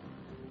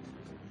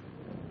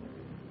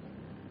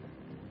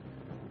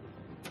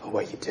 But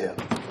what you do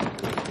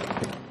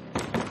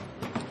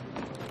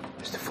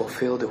is to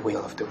fulfill the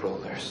will of the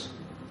rulers.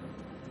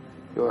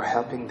 You are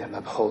helping them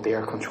uphold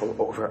their control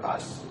over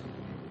us.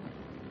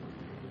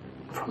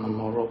 From a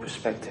moral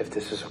perspective,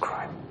 this is a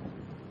crime.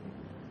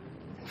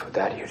 And for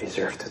that, you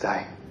deserve to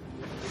die.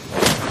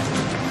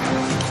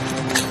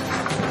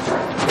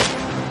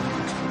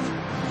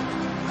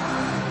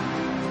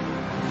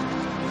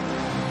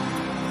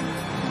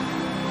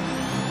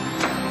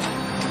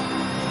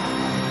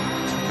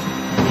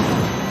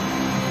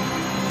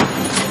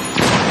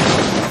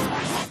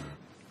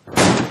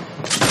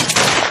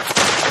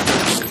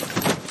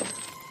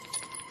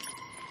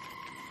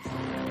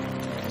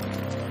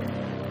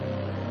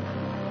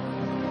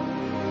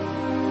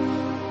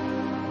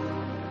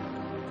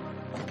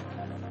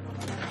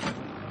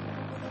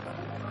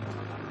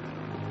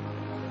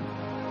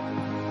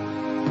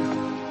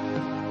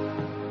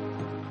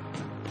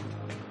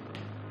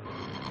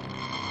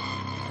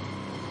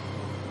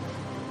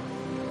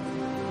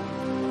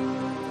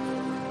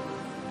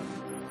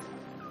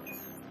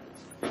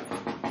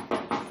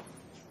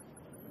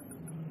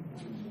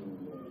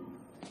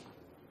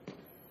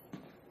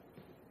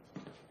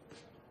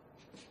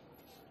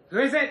 Who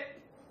is it?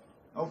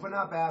 Open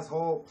up,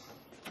 asshole.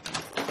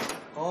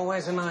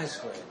 Always a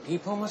nice word.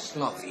 People must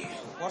love you.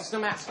 What's the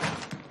matter?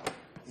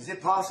 Is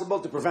it possible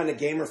to prevent a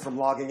gamer from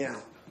logging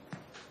out?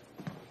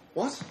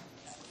 What?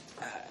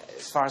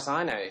 As far as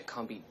I know, it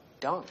can't be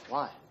done.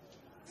 Why?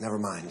 Never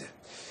mind.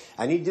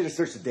 I need you to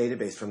search the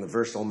database from the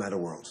virtual meta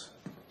worlds.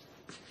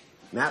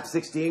 Map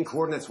 16,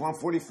 coordinates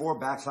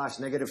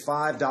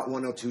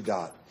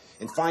 144/-5.102.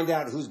 And find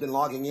out who's been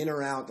logging in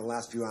or out the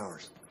last few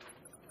hours.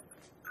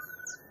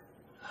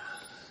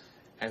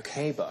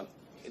 Okay, but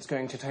it's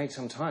going to take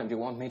some time. Do you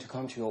want me to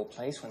come to your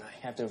place when I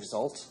have the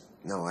results?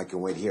 No, I can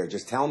wait here.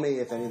 Just tell me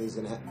if anything's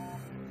gonna happen.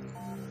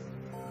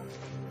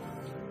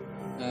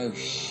 Oh,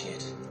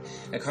 shit.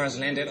 The car's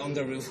landed on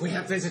the roof. We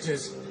have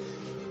visitors.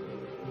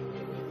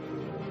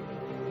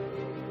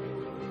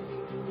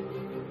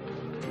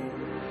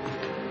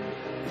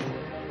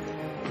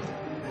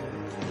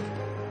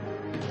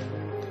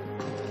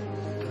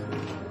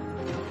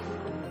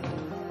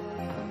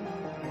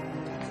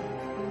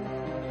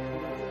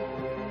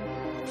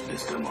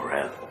 Mr.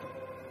 Morel,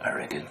 I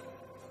reckon.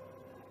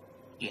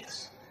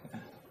 Yes.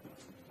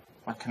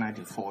 What can I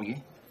do for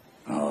you?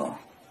 Oh.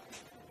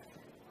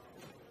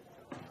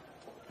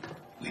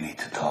 We need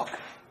to talk.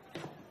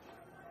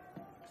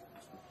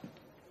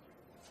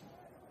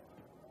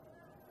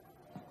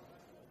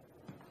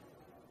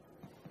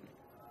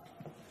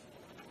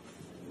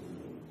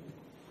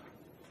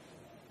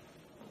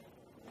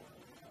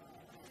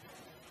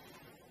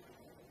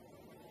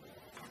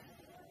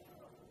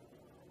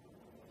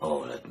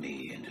 let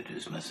me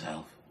introduce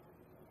myself.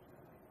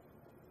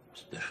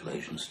 Special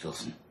Agent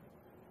Stilson,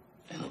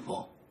 in the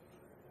vault.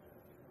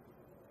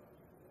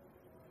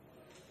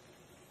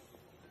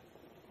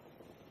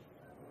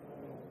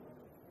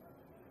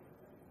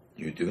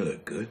 You do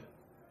look good.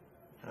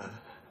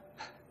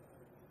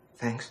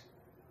 Thanks.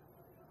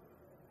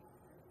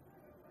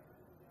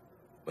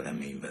 What I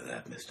mean by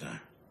that,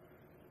 mister,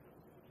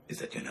 is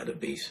that you're not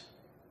obese,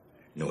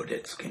 nor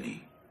dead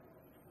skinny.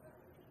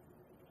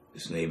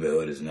 This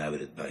neighborhood is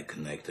inhabited by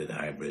connected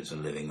hybrids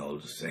and living all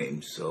the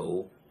same,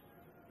 so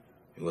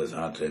it was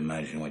hard to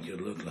imagine what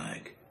you'd look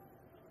like.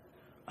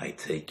 I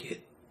take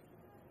it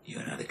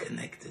you're not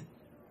connected.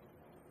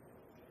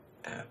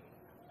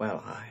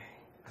 Well, I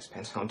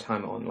spent some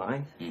time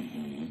online.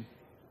 Mm-hmm.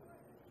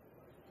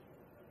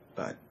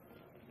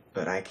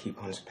 But I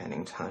keep on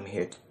spending time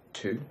here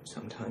too,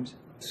 sometimes.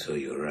 So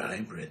you're a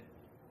hybrid.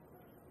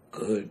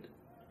 Good.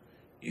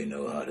 You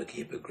know how to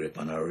keep a grip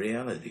on our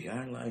reality.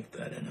 I like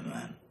that in a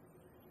man.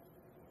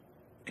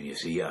 And you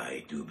see,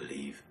 I do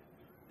believe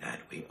that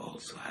we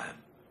also have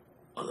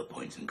other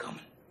points in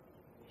common.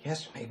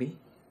 Yes, maybe.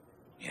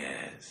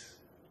 Yes.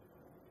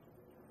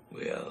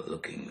 We are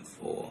looking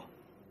for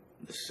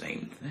the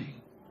same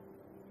thing.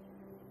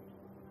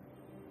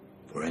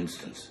 For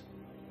instance,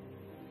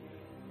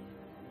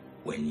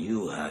 when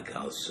you hack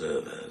our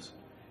servers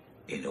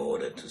in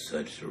order to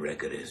search the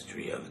record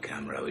history of a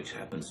camera which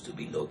happens to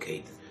be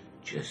located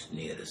just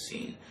near the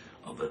scene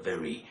of a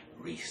very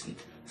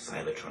recent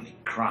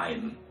cybertronic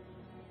crime,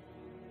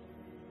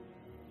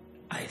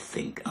 I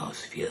think our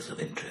spheres of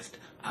interest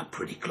are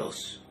pretty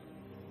close.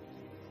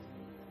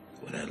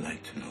 What I'd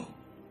like to know,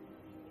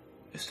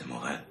 Mr.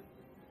 Morel,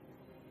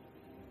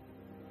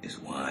 is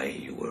why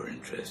you were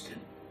interested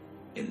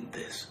in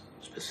this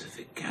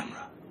specific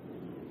camera.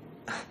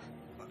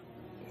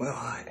 Well,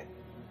 I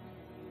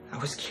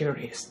was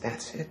curious,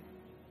 that's it.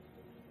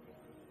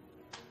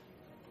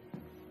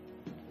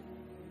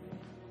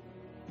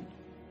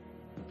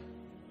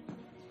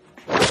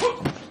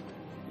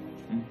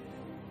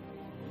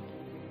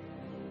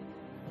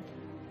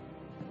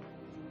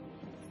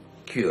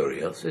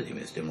 Curiosity,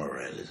 Mr.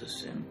 Morel, is a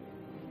sin.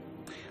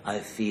 I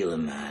feel a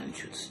man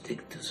should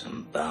stick to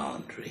some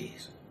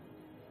boundaries.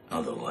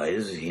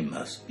 Otherwise, he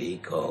must be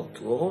called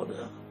to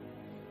order.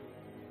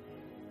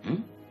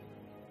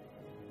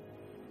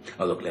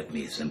 Oh, look, let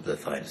me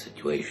simplify the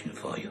situation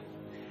for you.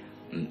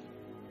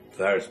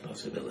 First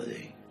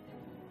possibility.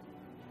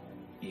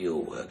 You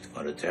worked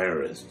for the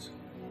terrorists.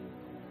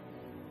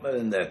 But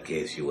in that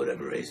case, you would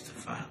have erased the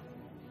file.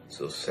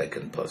 So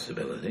second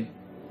possibility.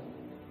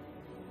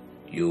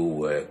 You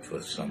worked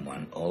for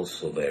someone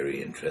also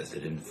very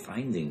interested in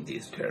finding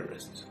these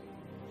terrorists.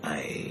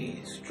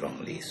 I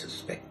strongly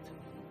suspect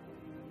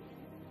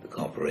the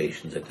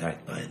corporations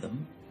attacked by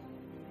them.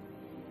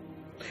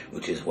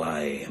 Which is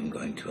why I'm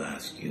going to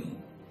ask you,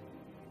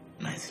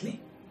 nicely,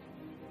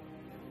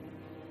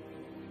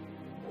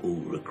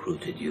 who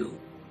recruited you,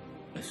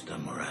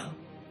 Mr. Morel?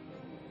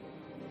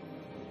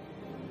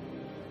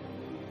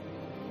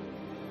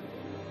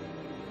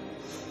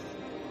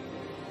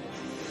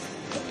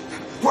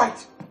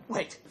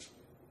 Wait.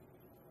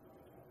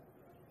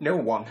 No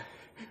one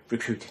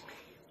recruited me,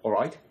 all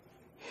right?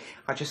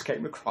 I just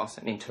came across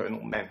an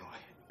internal memo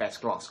at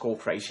Best Glass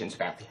Corporations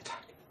about the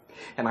attack.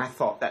 And I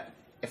thought that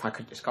if I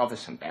could discover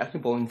some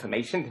valuable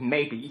information, then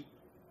maybe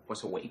it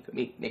was a way for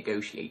me to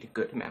negotiate a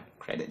good amount of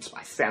credits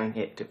by selling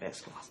it to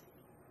Best Glass.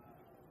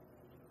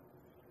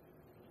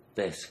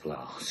 Best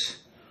Glass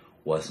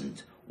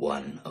wasn't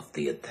one of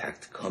the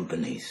attacked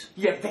companies.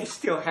 Yet they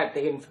still had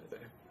the info, though.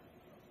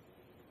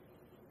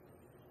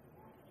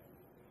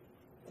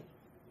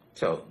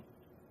 So,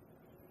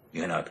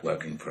 you're not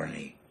working for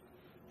any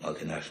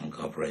multinational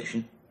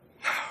corporation?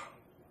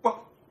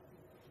 Well,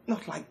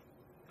 not like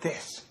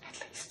this,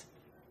 at least.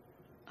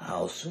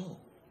 How so?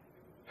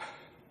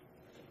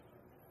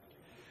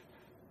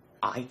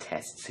 I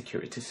test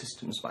security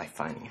systems by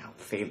finding out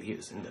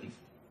failures in them.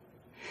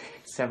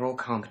 Several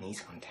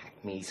companies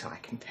contact me so I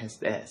can test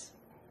theirs.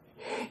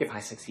 If I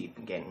succeed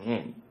in getting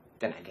in,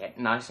 then I get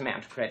a nice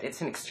amount of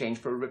credits in exchange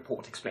for a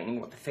report explaining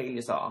what the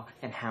failures are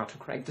and how to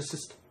correct the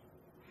system.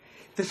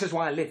 This is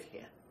why I live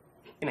here,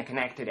 in a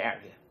connected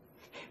area.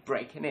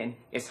 Breaking in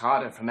is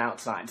harder from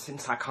outside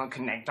since I can't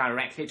connect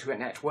directly to a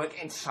network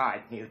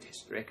inside New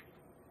District.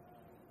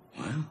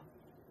 Well,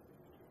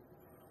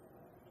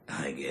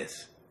 I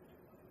guess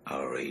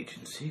our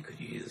agency could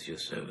use your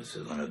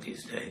services one of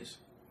these days.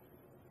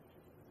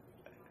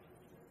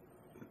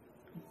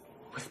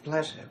 With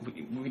pleasure.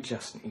 We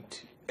just need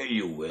to.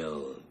 You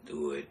will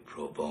do it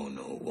pro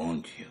bono,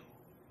 won't you?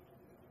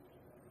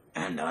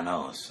 And on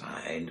our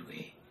side,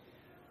 we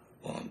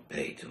won't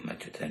pay too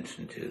much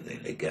attention to the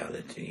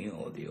legality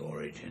or the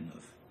origin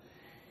of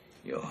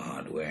your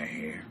hardware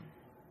here.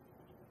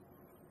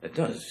 It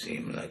does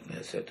seem like an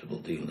acceptable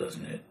deal,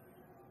 doesn't it?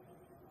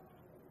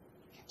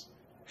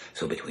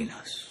 So between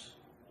us,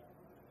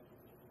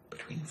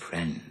 between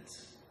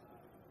friends,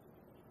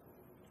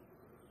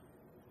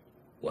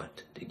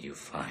 what did you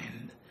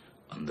find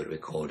on the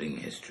recording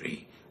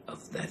history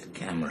of that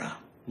camera?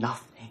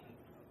 Nothing.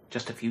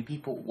 Just a few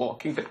people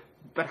walking,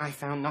 but I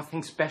found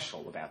nothing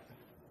special about them.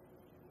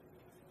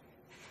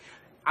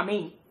 I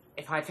mean,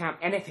 if I found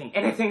anything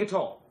at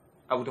all,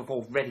 I would have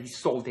already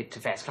sold it to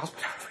first class,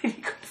 but I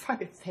really couldn't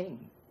find a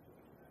thing.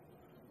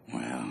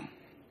 Well...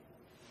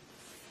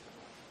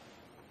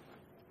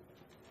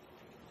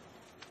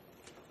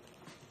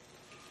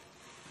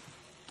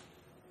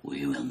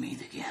 we will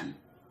meet again,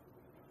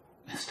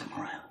 Mr.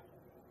 Morel.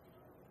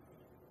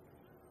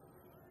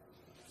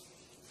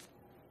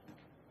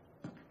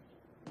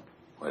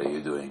 What are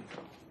you doing?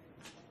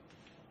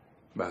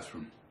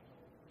 Bathroom.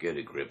 Get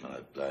a grip on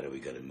that bladder, we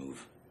gotta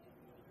move.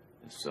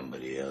 There's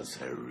somebody else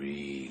I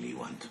really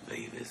want to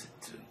pay a visit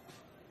to.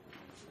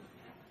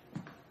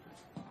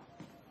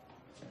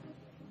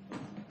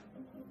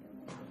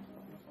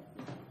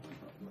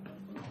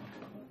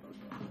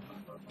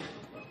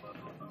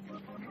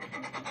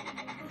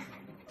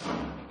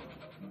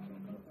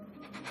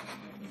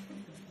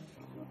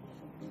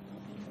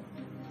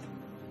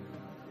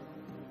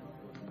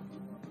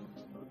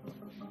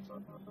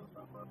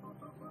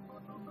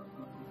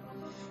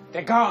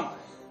 They're gone.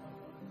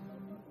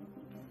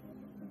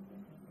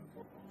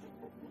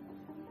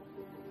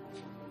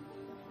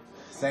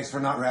 Thanks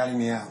for not ratting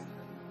me out.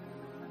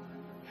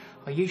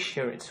 Are you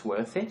sure it's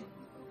worth it?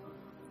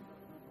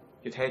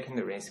 You're taking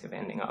the risk of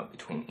ending up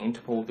between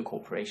Interpol, the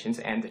corporations,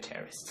 and the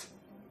terrorists.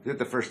 Is it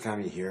the first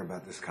time you hear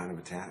about this kind of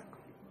attack?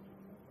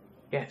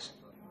 Yes.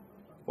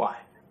 Why?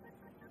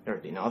 There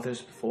have been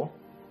others before.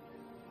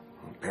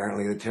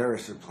 Apparently the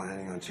terrorists are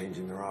planning on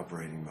changing their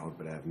operating mode,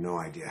 but I have no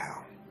idea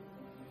how.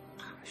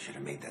 I should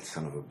have made that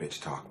son of a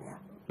bitch talk more.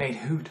 Made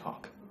who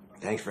talk?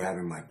 Thanks for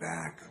having my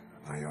back.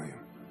 I owe you.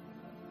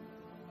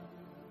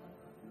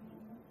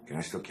 Can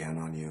I still count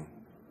on you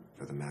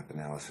for the map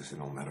analysis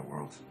in all meta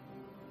worlds?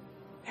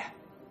 Yeah.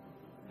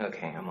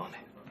 Okay, I'm on it.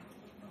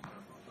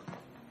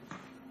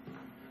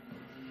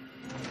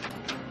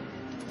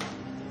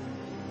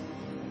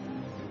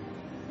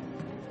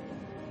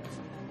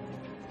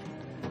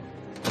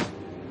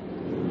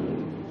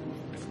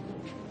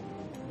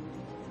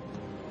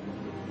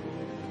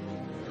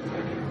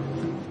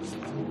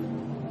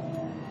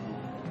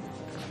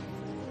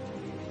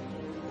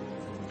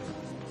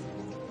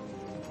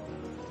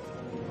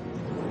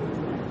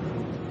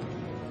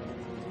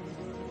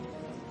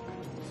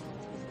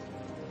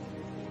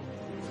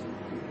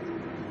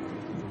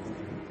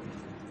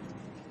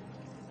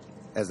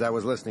 As I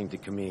was listening to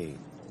Camille,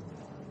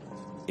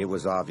 it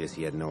was obvious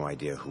he had no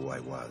idea who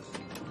I was.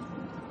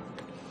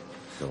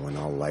 So in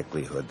all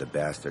likelihood, the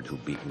bastard who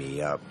beat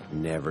me up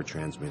never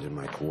transmitted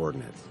my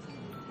coordinates.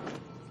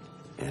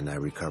 And I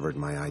recovered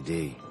my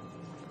ID.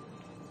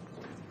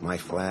 My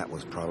flat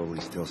was probably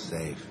still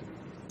safe.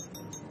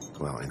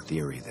 Well, in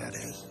theory, that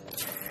is.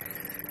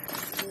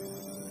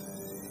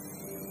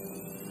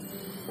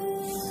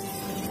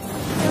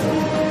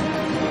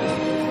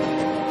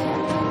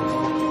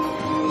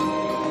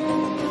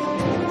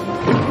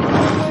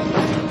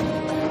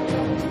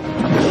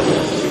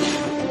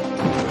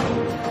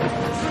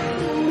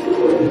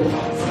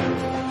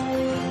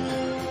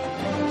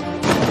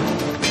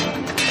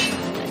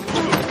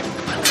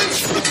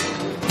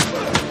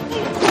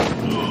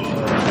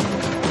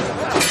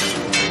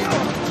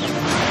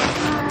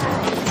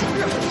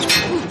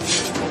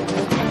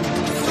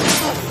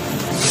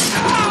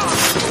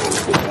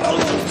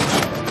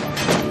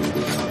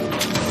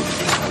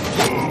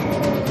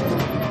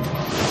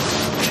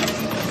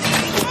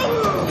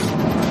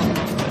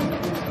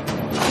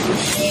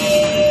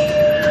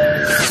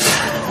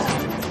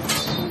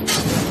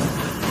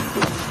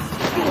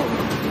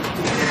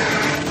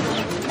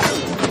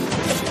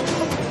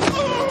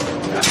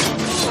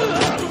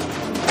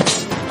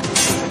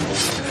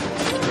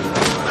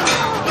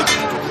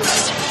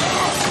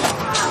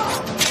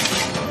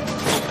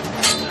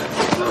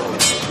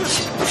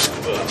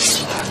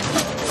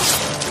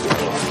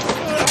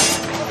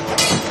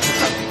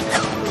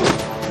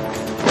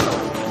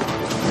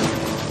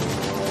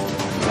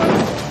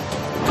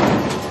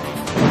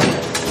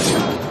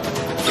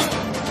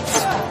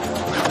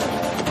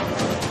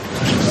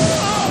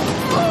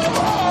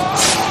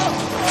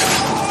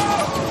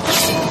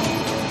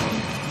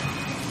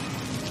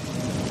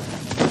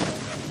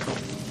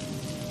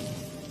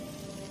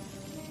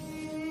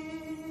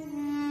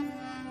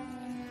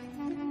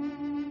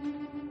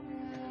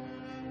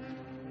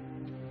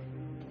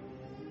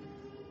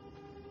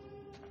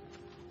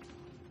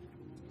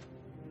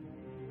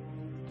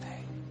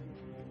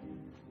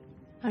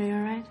 Are you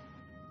alright?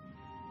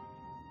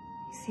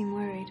 You seem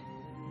worried.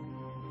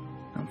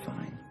 I'm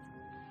fine.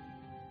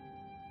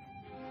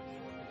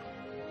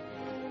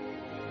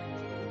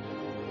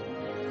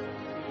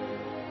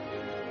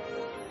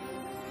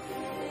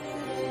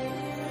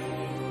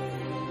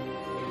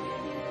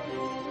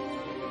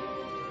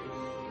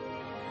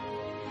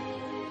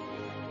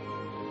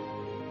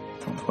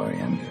 Don't worry,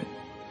 I'm good.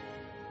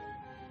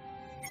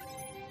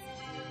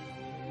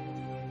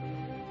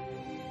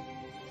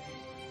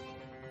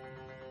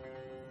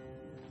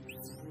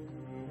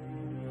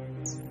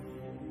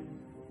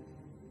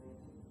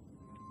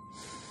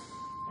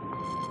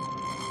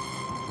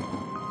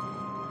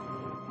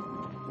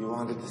 You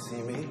wanted to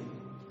see me?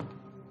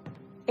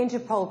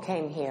 Interpol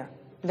came here.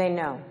 They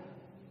know.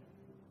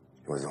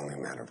 It was only a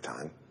matter of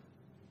time.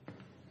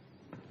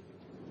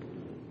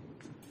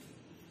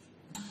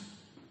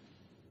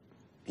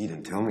 You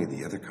didn't tell me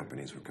the other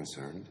companies were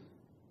concerned.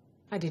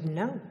 I didn't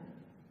know.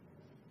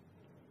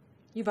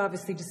 You've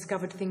obviously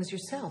discovered things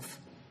yourself.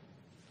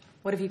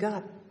 What have you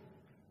got?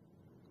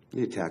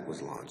 The attack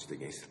was launched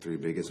against the 3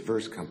 biggest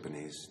verse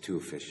companies, 2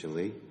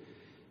 officially.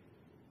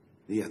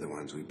 The other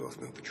ones, we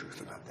both know the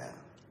truth about that.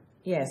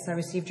 Yes, I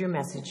received your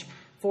message.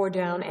 4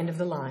 down, end of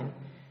the line.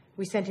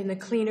 We sent in the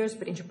cleaners,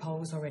 but Interpol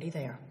was already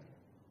there.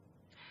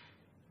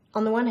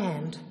 On the one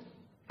hand,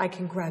 I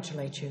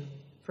congratulate you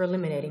for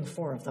eliminating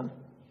 4 of them.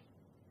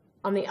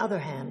 On the other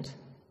hand,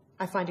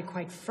 I find it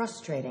quite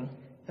frustrating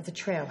that the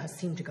trail has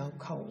seemed to go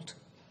cold.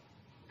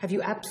 Have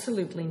you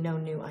absolutely no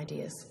new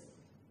ideas?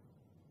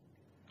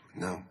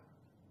 No.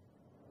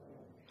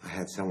 I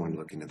had someone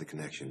look into the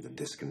connections and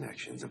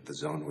disconnections of the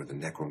zone where the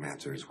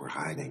necromancers were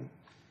hiding,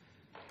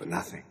 but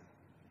nothing.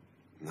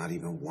 Not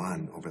even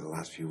one over the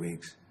last few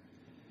weeks.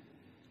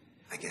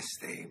 I guess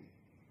they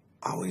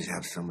always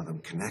have some of them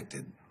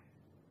connected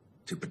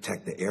to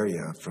protect the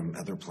area from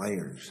other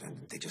players,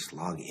 and they just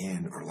log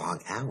in or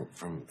log out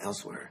from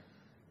elsewhere.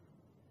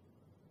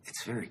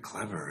 It's very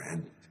clever,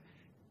 and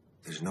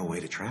there's no way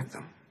to track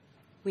them.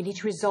 We need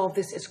to resolve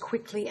this as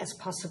quickly as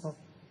possible.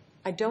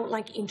 I don't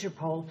like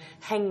Interpol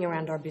hanging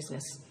around our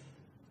business.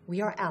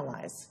 We are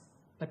allies,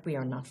 but we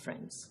are not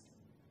friends.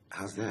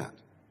 How's that?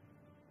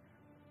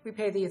 We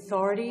pay the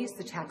authorities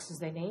the taxes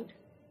they need.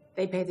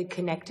 They pay the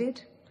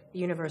connected the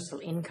universal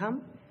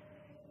income,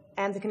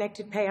 and the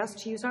connected pay us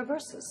to use our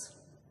verses.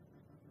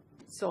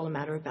 It's all a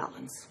matter of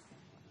balance.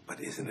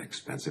 But isn't it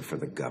expensive for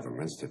the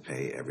governments to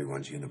pay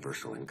everyone's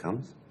universal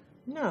incomes?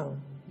 No,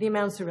 the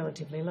amounts are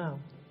relatively low.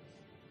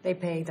 They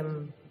pay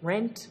them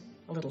rent,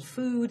 a little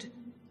food,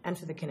 and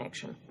for the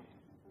connection.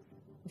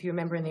 If you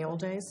remember in the old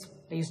days,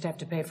 they used to have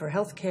to pay for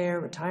health care,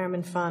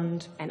 retirement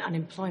fund, and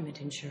unemployment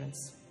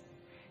insurance.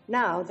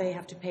 Now they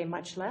have to pay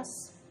much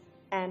less,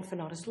 and for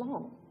not as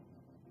long.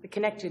 The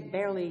connected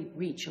barely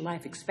reach a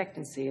life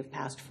expectancy of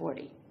past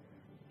 40.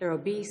 They're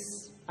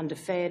obese,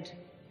 underfed,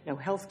 no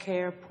health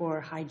care,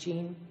 poor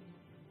hygiene.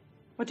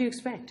 What do you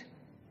expect?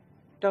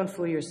 Don't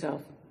fool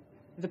yourself.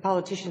 If the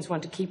politicians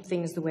want to keep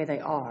things the way they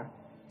are,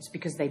 it's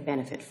because they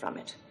benefit from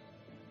it.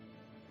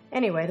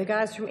 Anyway, the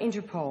guys from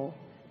Interpol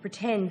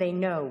pretend they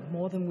know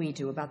more than we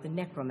do about the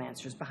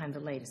necromancers behind the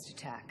latest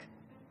attack.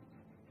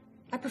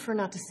 I prefer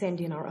not to send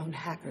in our own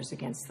hackers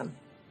against them.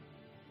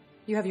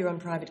 You have your own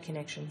private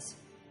connections.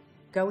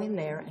 Go in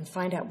there and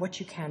find out what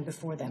you can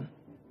before them.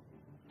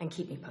 And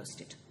keep me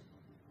posted.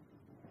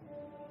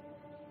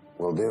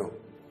 Will do.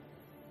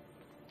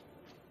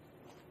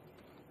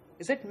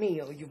 Is it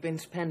me, or you've been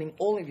spending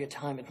all of your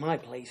time at my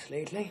place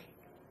lately?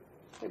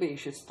 Maybe you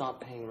should start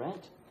paying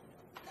rent.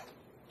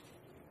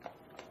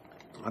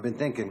 I've been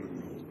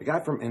thinking, the guy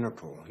from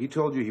Interpol, he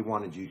told you he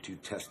wanted you to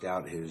test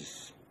out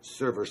his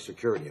server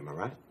security, am I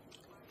right?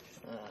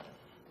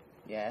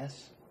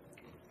 Yes.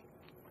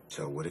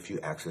 So what if you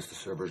access the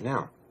servers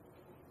now?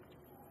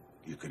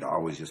 You could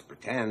always just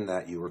pretend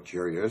that you were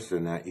curious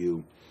and that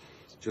you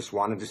just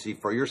wanted to see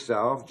for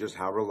yourself just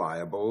how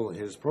reliable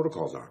his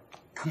protocols are.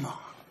 Come on.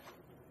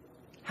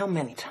 How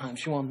many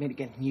times you want me to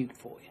get nude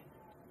for you?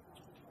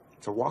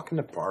 It's a walk in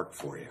the park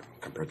for you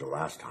compared to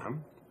last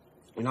time.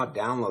 You're not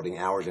downloading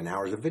hours and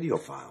hours of video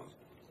files.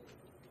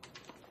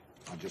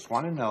 I just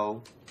want to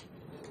know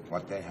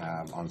what they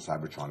have on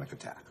Cybertronic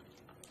Attack.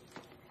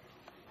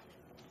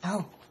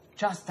 Oh,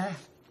 just that.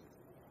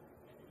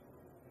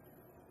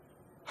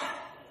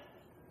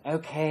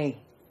 Okay,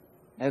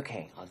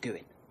 I'll do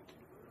it.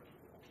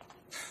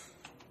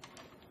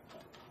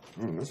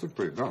 This is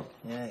pretty good.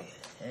 Yeah,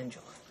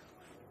 enjoy.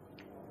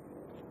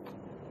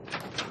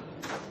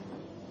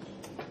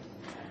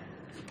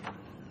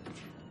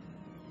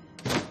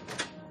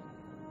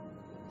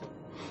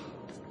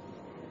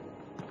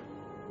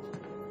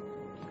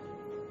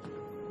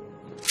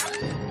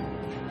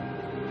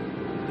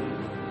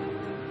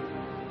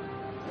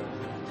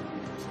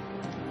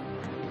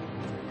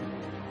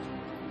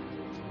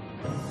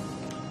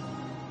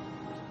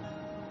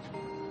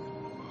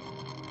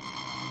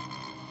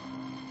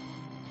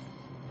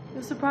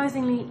 You're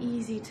surprisingly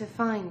easy to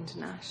find,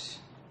 Nash.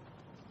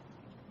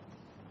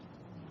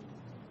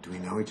 Do we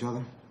know each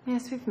other?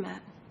 Yes, we've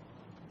met.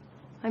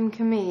 I'm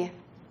Camille.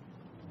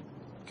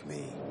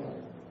 Camille.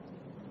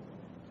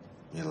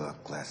 You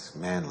look less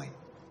manly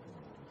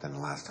than the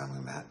last time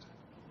we met.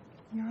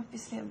 You're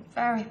obviously a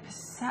very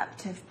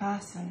perceptive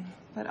person,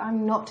 but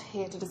I'm not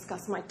here to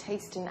discuss my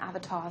taste in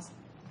avatars.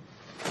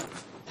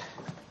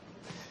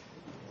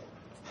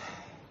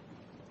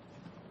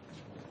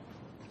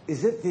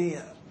 Is it the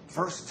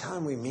first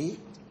time we meet?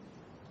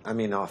 I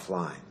mean,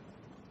 offline.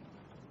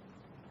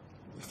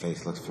 Your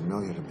face looks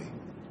familiar to me.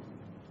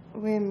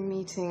 We're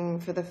meeting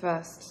for the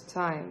first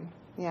time,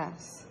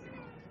 yes.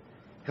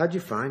 How'd you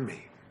find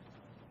me?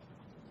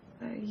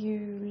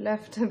 You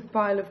left a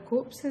pile of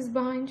corpses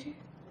behind you?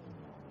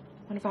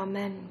 One of our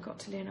men got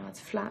to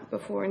Leonard's flat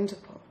before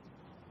Interpol.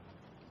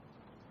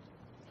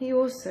 He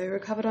also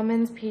recovered our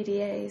men's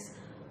PDAs.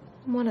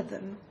 On one of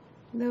them,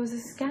 there was a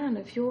scan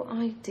of your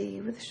ID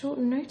with a short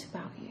note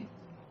about you.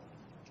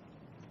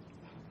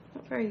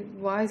 Not very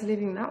wise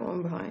leaving that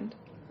one behind.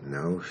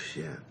 No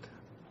shit.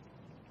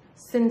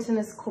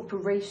 Sintonus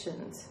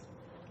Corporations.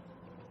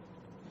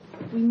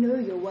 We know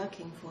you're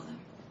working for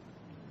them.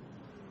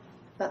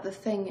 But the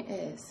thing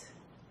is,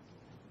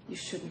 you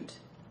shouldn't.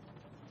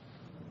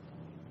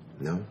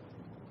 No?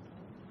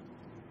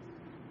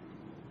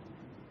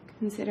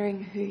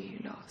 Considering who you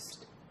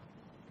lost.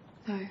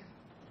 No. You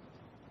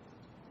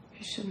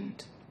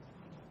shouldn't.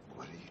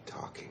 What are you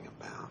talking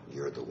about?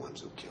 You're the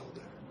ones who killed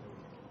her.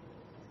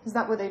 Is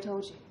that what they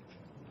told you?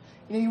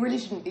 You know, you really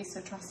shouldn't be so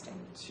trusting.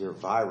 It's your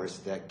virus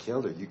that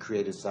killed her. You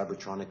created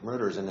cybertronic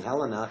murders, and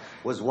Helena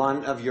was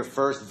one of your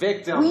first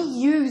victims. We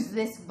used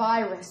this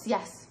virus,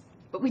 yes,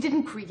 but we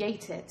didn't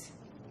create it.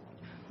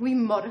 We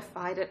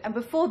modified it, and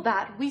before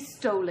that, we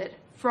stole it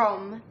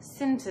from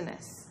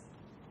Sintonus.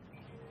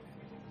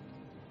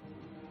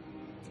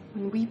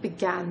 When we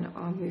began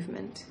our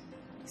movement,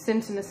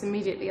 Sintonus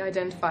immediately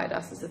identified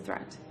us as a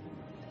threat.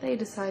 They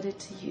decided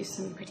to use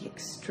some pretty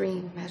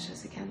extreme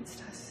measures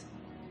against us.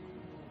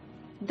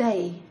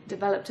 They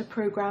developed a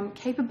program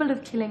capable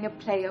of killing a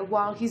player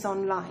while he's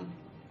online.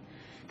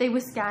 They were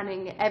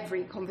scanning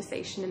every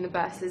conversation in the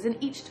verses, and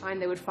each time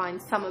they would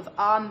find some of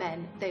our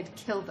men, they'd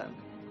kill them.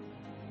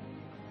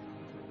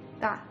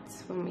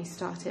 That's when we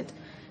started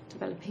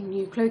developing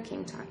new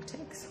cloaking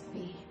tactics.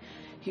 We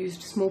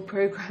used small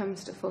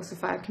programs to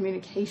falsify our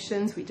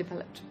communications. We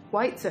developed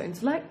white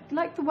zones,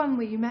 like the one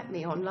where you met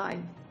me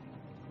online.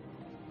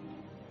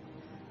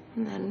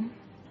 And then,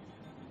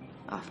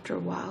 after a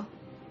while,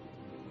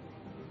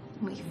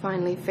 we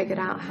finally figured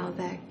out how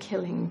their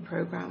killing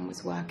program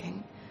was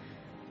working.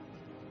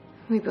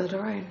 We built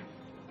our own.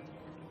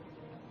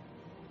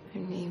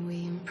 Only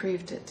we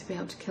improved it to be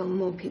able to kill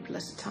more people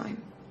at a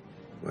time.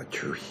 What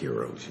true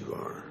heroes you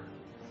are.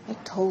 I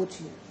told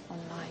you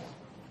online.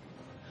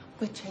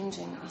 We're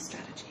changing our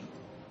strategy.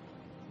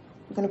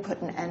 We're going to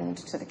put an end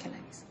to the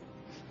killings.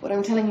 What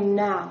I'm telling you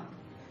now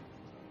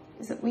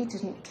is that we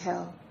didn't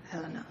kill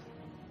Helena.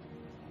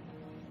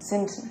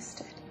 Sintonus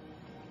did.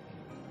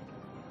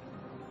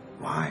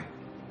 Why?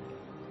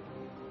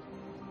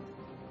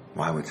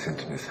 Why would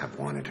Sintonus have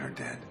wanted her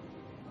dead?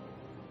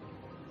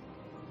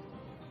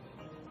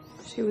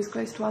 She was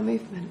close to our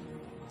movement.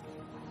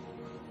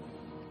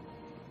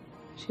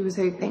 She was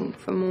hoping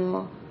for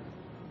more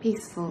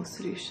peaceful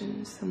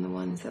solutions than the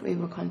ones that we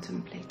were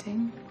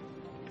contemplating.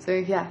 So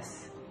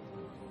yes,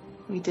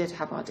 we did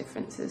have our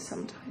differences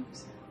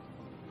sometimes.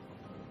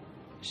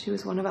 She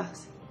was one of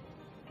us,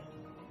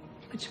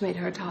 which made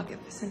her a target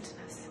for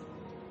Sintonus.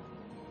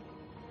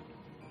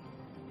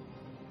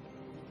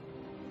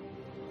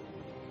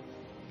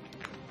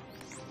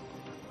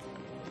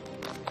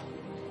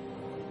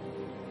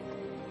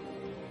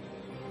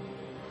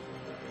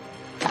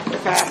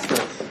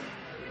 Faster.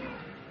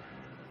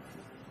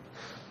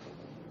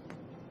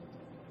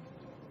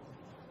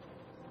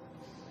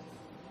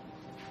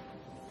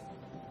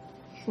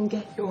 You can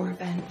get your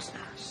revenge,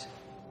 Nash.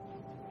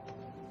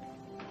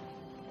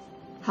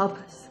 Help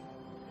us.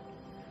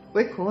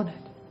 We're cornered.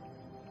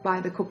 By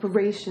the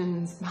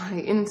corporations,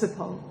 by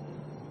Interpol.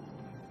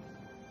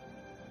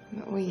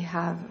 But we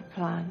have a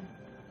plan.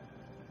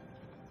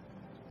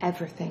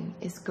 Everything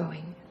is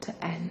going to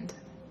end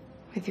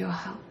with your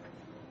help.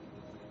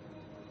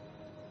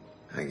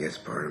 I guess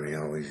part of me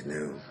always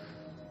knew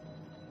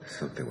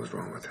something was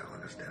wrong with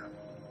Helena's death.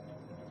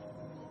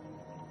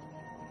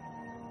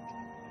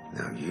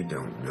 Now, you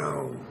don't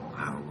know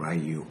how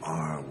right you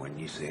are when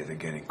you say they're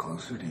getting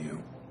closer to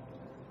you.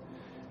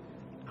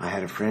 I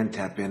had a friend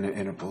tap into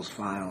Interpol's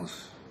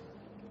files.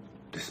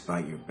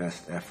 Despite your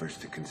best efforts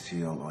to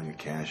conceal all your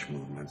cash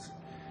movements,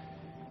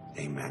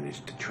 they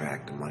managed to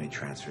track the money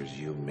transfers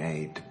you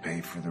made to pay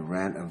for the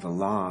rent of the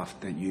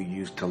loft that you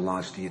used to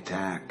launch the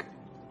attack.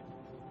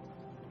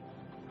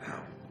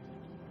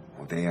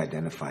 Well, they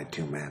identified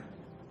two men.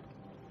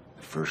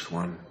 The first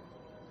one,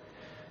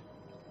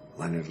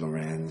 Leonard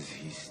Lorenz,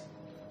 he's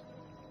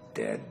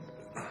dead.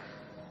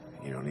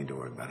 You don't need to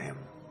worry about him.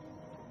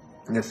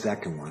 And the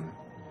second one,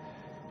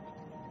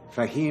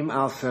 Fahim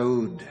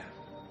Al-Saud.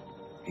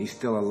 He's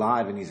still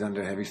alive and he's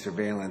under heavy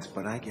surveillance,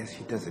 but I guess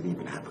he doesn't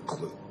even have a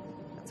clue.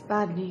 That's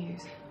bad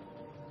news.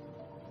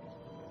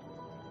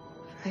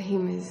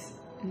 Fahim is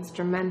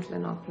instrumental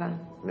in our plan.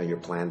 You know your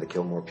plan to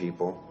kill more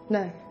people?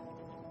 No.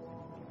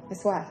 I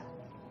swear.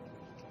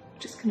 We're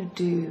just gonna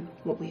do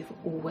what we've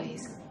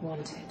always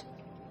wanted.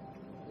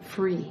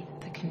 Free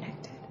the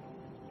connected.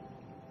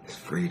 This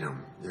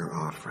freedom you're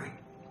offering,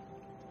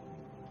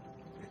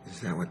 is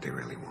that what they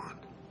really want?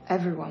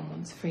 Everyone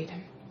wants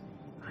freedom.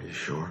 Are you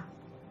sure?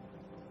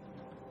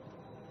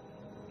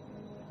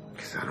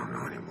 Because I don't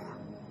know anymore.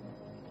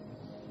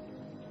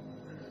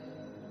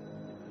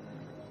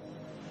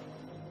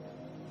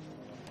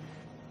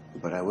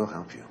 But I will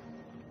help you.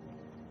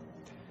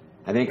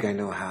 I think I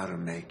know how to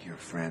make your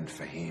friend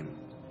Fahim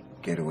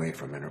get away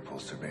from Interpol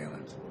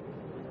surveillance.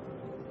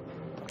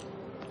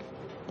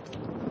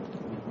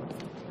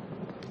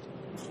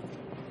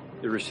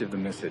 He received a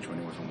message when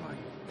he was online,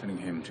 telling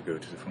him to go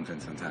to the Fontaine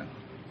Sainte-Anne.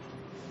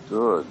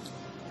 Good.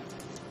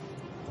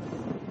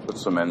 Put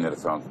some men near the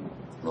fountain.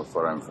 Not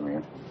far in from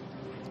here.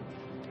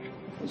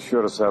 Make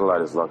sure the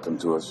satellite is locked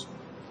into us.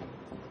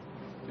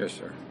 Yes,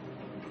 sir.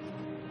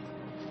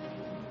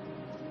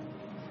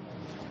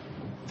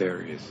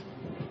 There he is.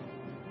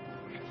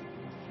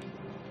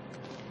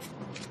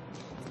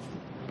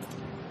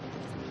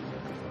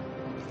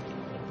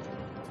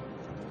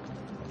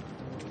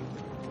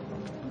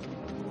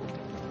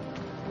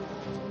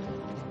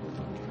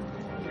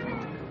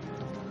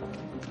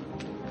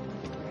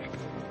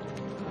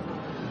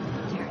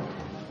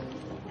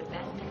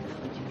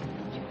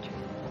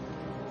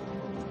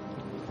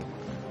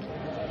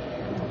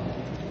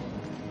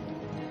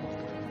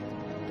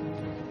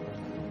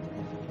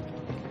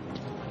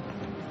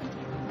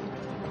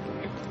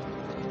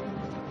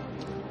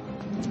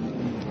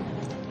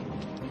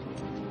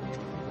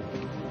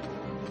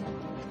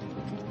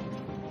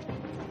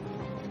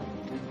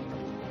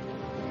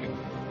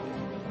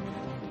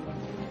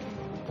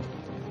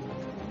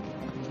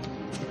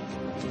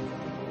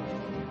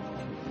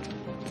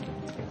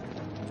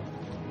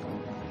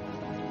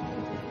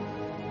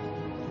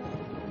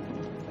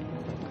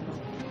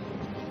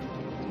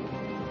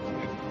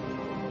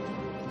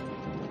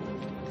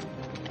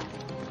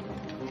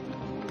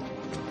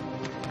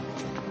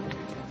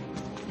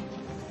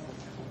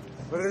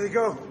 Where did he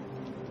go?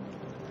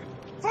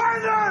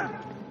 Find him!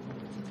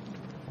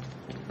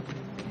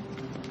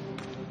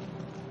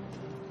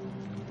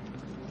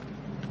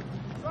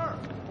 Sir!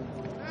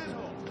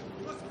 Manhole!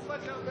 What's the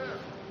sledge out there?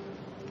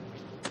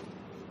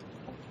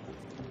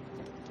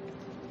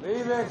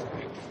 Leave it.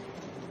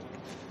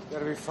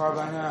 Gotta be far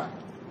by now.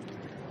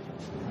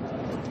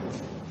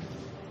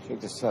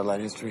 Check the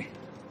satellite history.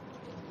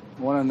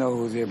 I want to know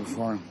who was here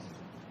before him.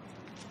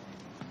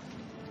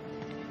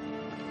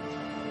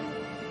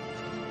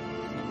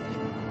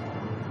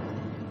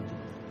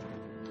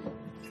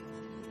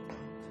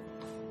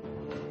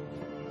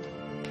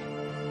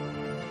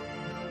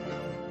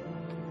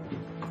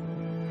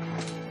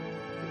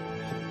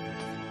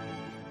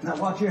 Now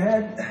watch your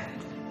head.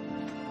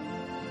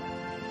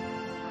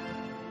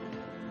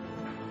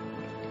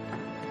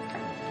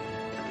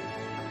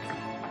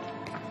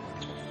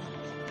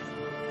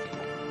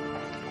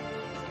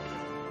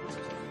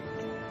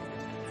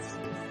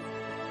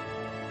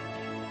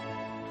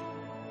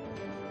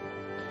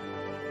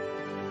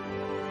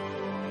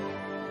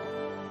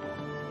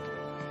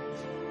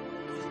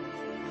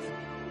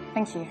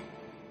 Thank you.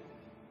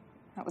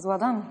 That was well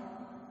done.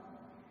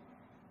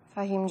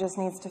 Fahim just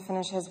needs to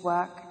finish his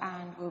work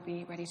and we'll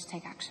be ready to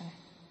take action.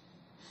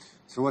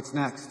 So what's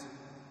next?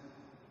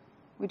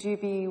 Would you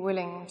be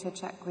willing to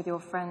check with your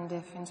friend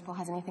if Interpol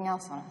has anything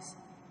else on us?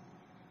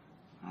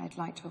 I'd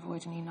like to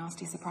avoid any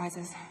nasty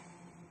surprises.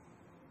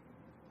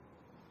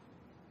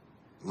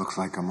 Looks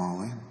like I'm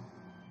all in.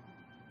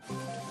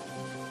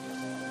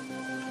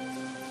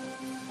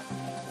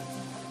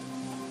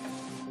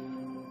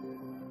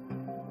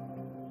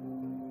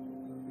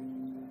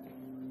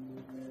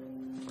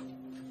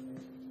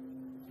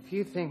 If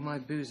you think my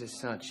booze is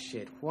such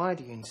shit, why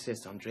do you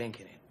insist on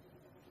drinking it?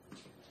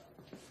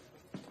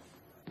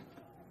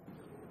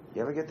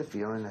 You ever get the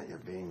feeling that you're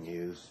being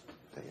used?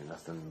 That you're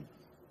nothing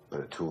but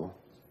a tool?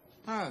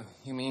 Oh,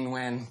 you mean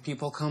when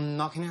people come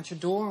knocking at your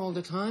door all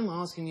the time,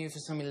 asking you for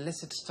some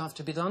illicit stuff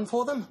to be done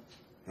for them?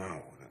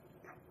 No.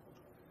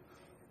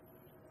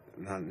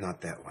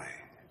 Not that way.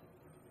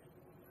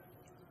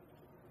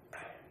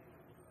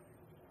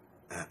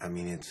 I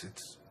mean,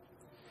 it's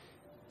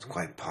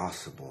quite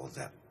possible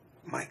that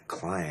my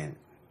client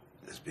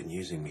has been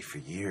using me for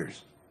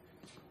years.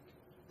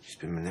 She's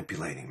been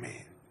manipulating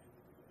me.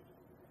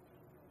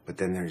 But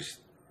then there's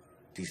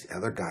these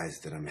other guys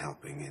that I'm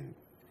helping,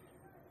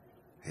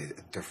 and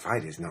their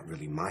fight is not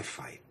really my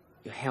fight.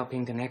 You're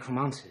helping the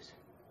necromancers.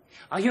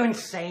 Are you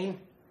insane?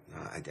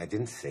 No, I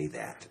didn't say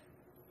that.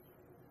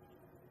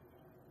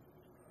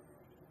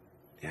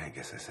 Yeah, I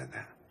guess I said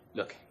that.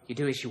 Look, you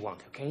do as you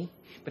want, okay?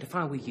 But if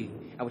I were you,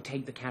 I would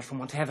take the cash from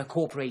whatever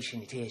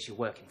corporation it is you're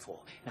working for,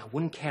 and I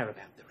wouldn't care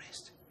about the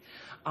rest.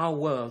 Our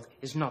world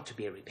is not to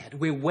be repaired.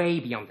 We're way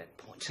beyond that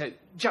point, so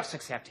just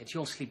accept it.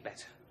 You'll sleep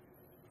better.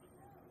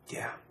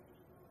 Yeah.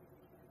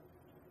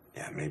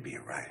 Yeah, maybe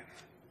you're right.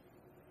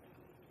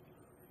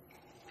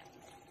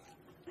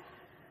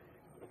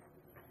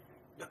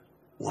 But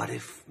what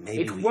if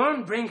maybe It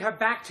won't bring her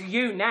back to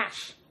you,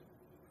 Nash.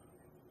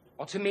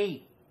 Or to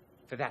me,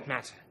 for that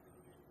matter.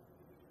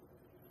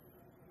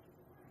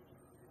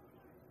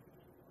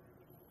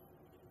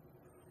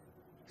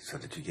 So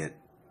did you get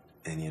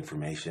any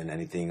information,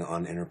 anything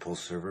on Interpol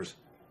servers?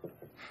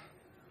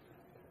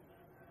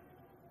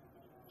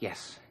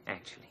 Yes,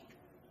 actually.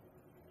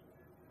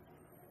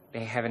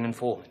 They have an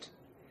informant.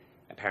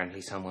 Apparently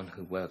someone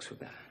who works with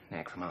the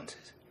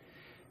necromancers.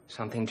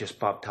 Something just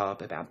popped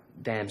up about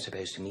them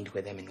supposed to meet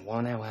with them in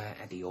 1 hour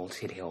at the old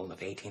city hall of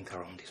 18th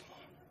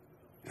arrondissement.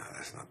 No,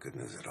 that's not good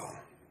news at all.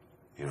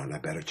 You know, and I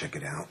better check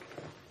it out.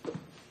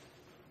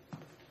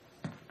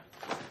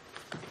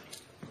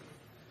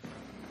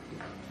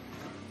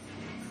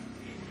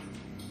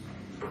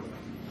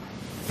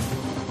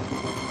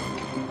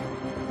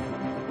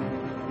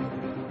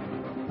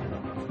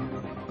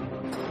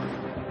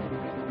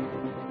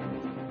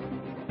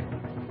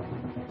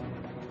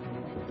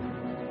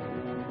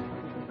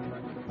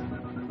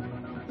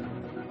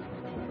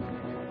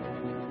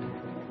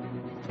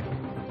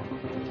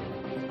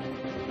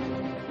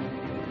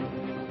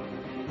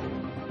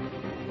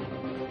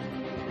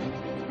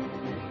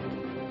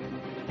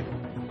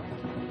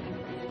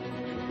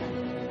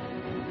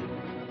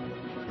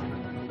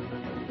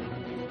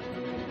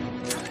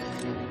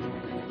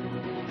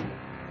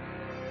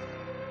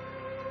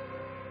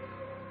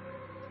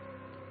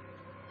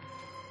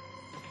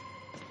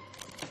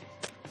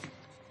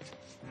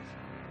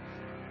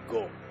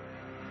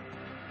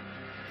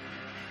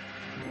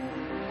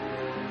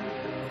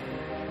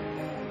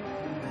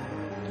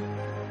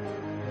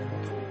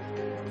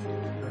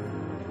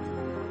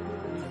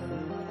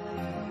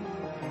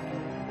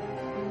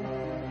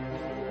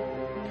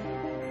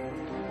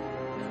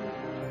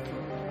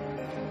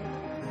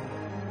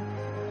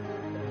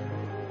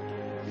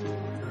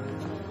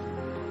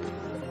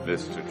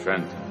 Mr.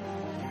 Trenton.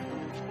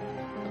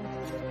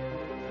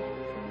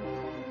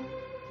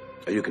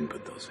 You can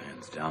put those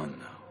hands down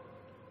now.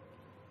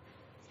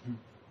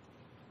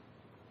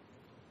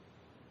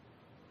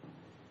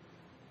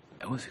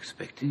 I was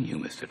expecting you,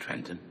 Mr.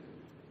 Trenton.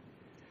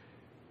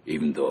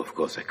 Even though, of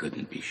course, I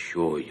couldn't be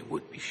sure you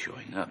would be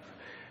showing up.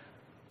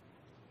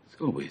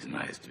 It's always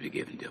nice to be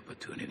given the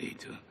opportunity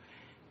to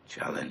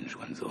challenge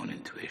one's own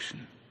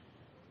intuition.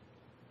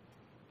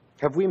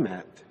 Have we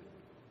met?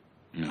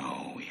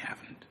 No, we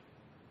haven't.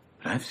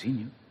 But I've seen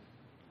you.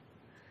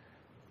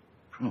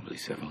 Probably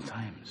several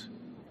times.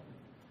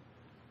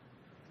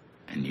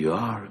 And you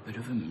are a bit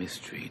of a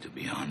mystery, to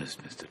be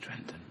honest, Mr.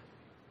 Trenton.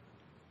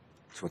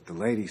 That's what the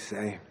ladies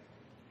say.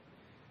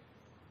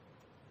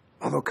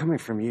 Although coming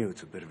from you,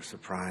 it's a bit of a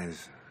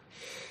surprise.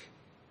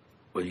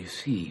 Well, you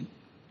see,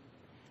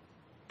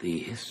 the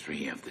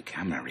history of the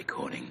camera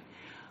recording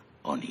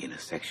on the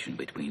intersection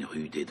between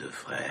Rue des Deux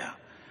Frères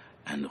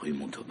and Rue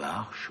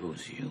Montauban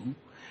shows you,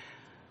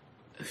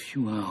 a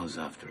few hours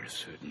after a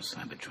certain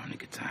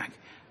Cybertronic attack,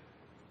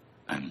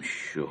 I'm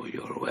sure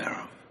you're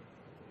aware of.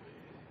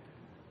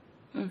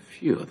 A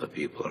few other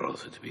people are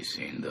also to be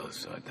seen, though,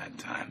 so at that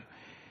time,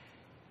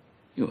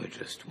 you were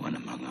just one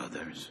among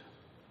others.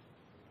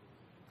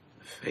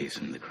 A face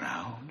in the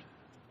crowd.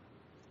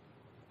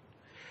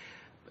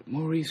 But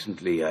more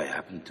recently, I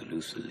happened to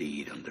lose a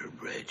lead under a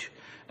bridge,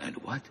 and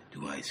what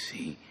do I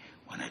see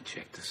when I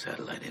check the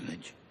satellite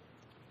image?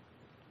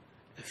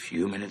 A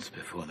few minutes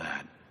before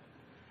that,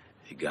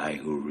 a guy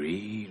who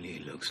really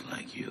looks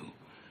like you,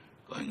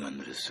 going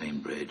under the same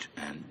bridge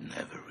and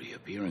never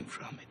reappearing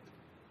from it.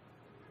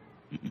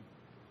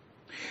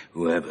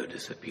 Whoever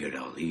disappeared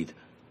our lead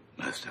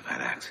must have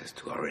had access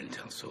to our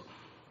intel, so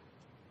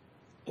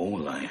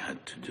all I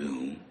had to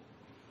do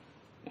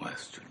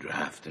was to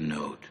draft a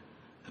note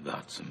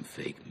about some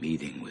fake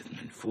meeting with an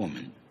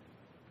informant,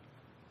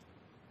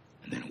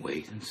 and then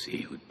wait and see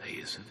who'd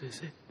pay us a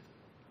visit.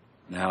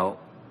 Now,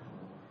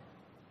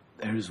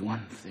 there's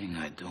one thing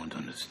I don't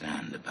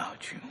understand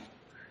about you.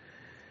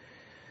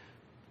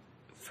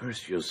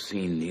 First, you're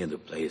seen near the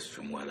place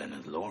from where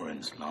Leonard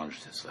Lawrence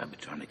launched his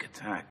Cybertronic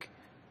attack.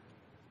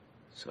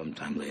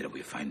 Sometime later,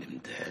 we find him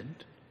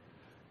dead,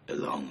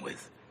 along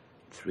with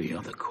 3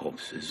 other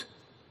corpses.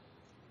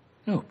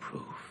 No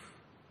proof,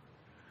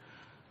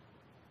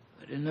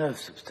 but enough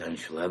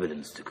substantial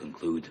evidence to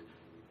conclude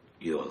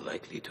you're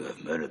likely to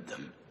have murdered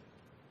them.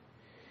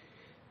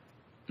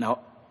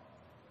 Now,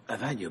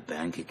 I've had your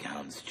bank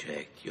accounts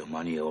checked. Your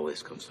money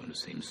always comes from the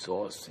same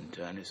source,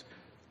 Internis.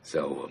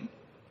 So,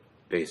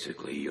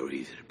 basically, you're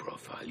easy to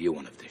profile. You're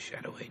one of the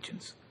shadow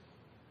agents.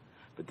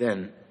 But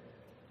then,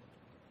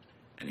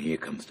 and here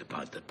comes the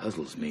part that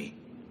puzzles me,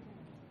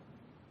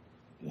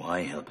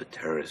 why help a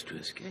terrorist to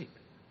escape?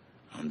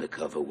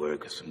 Undercover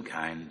work of some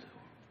kind?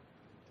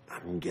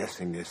 I'm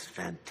guessing this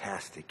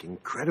fantastic,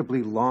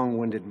 incredibly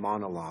long-winded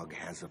monologue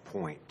has a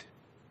point.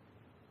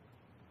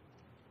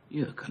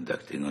 You're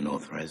conducting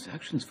unauthorized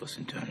actions for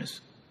Centurnus.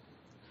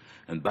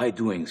 And by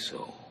doing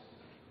so,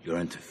 you're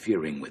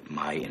interfering with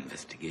my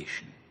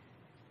investigation.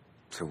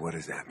 So what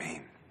does that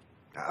mean?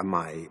 Am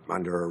I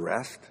under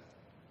arrest?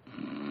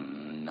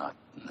 Not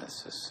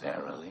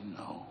necessarily,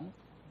 no.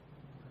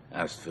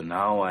 As for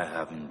now, I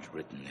haven't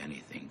written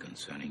anything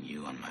concerning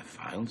you on my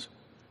files.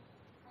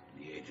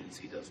 The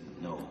agency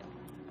doesn't know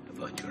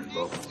about your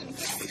involvement in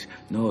this case,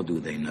 nor do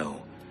they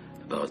know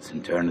about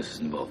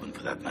Centurnus' involvement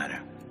for that matter.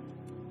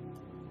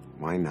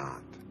 Why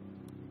not?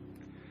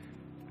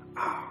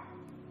 Oh.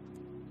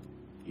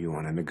 You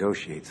want to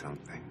negotiate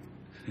something?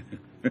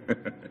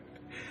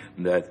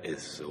 That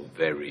is so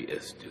very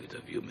astute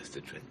of you,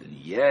 Mr. Trenton.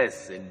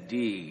 Yes,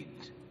 indeed.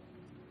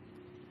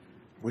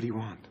 What do you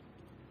want?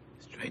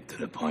 Straight to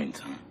the point,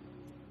 huh?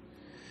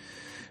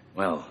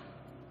 Well,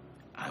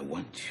 I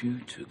want you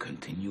to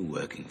continue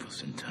working for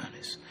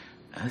Centurnus,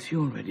 as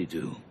you already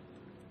do.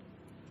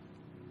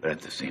 But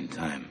at the same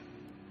time,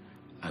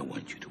 I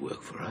want you to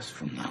work for us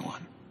from now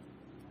on.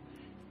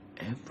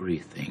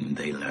 Everything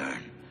they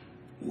learn,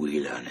 we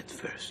learn it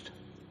first.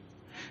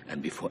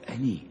 And before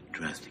any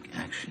drastic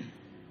action,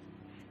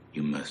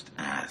 you must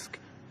ask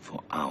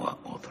for our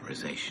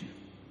authorization.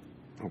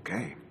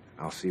 Okay,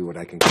 I'll see what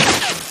I can do.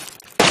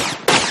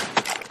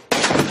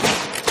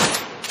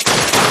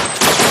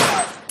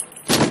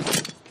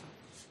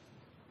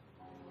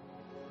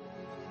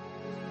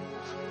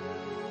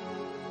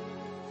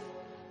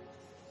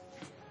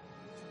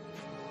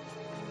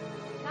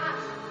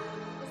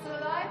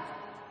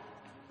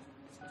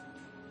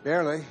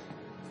 Barely.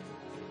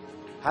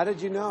 How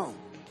did you know?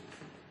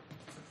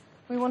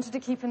 We wanted to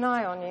keep an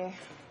eye on you,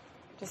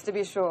 just to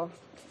be sure.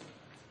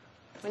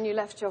 When you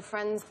left your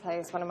friend's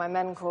place, one of my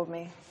men called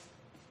me.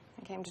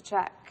 I came to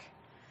check.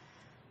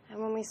 And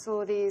when we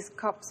saw these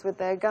cops with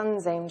their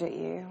guns aimed at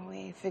you,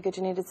 we figured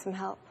you needed some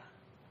help.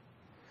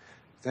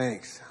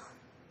 Thanks.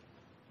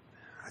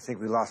 I think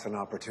we lost an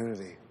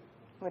opportunity.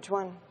 Which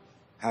one?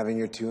 Having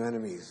your 2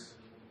 enemies,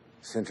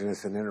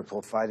 Centurnus and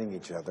Interpol, fighting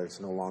each other, it's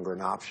no longer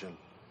an option.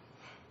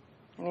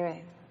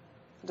 Anyway,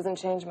 it doesn't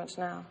change much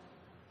now.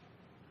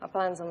 Our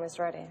plan's almost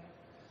ready.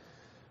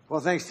 Well,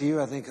 thanks to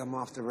you, I think I'm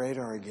off the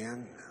radar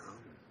again.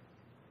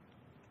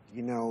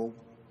 You know,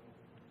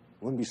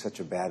 it wouldn't be such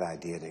a bad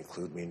idea to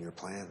include me in your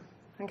plan.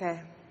 Okay.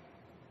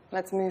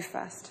 Let's move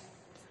first.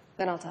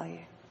 Then I'll tell you.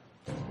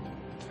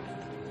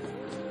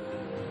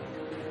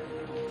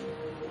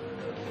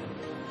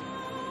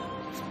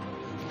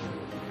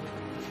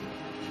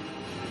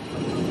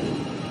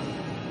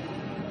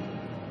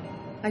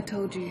 I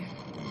told you,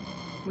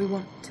 we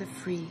want to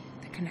free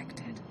the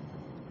connected.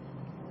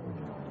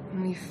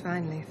 And we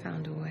finally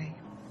found a way.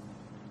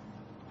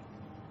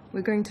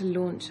 We're going to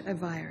launch a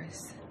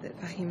virus that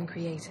Fahim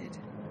created.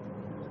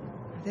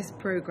 This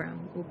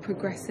program will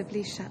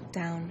progressively shut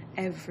down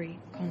every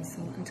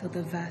console until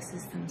the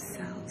verses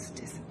themselves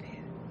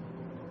disappear.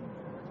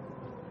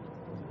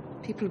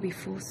 People will be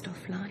forced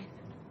offline.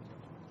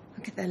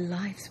 They'll get their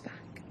lives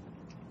back.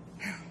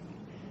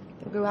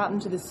 They'll go out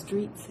into the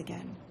streets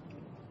again.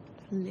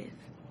 Live.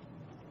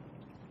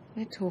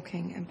 We're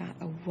talking about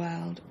a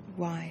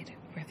worldwide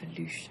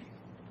revolution.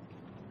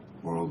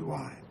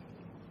 Worldwide?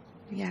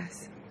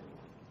 Yes.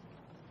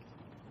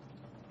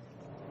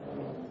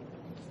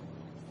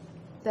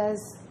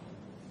 There's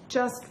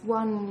just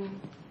one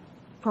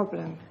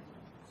problem.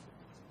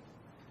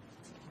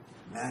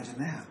 Imagine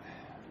that.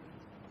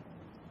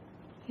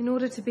 In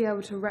order to be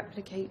able to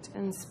replicate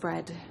and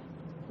spread,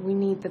 we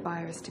need the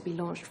virus to be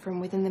launched from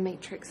within the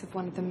matrix of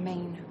one of the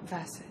main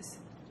verses.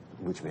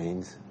 Which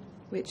means?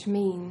 Which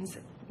means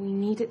we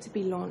need it to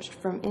be launched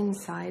from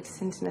inside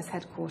Sentinel's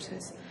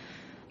headquarters.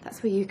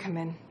 That's where you come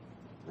in.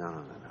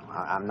 No.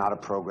 I'm not a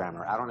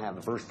programmer. I don't have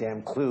the first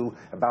damn clue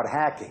about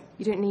hacking.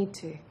 You don't need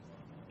to.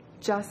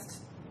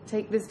 Just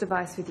take this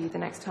device with you the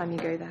next time you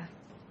go there.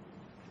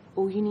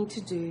 All you need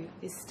to do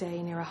is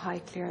stay near a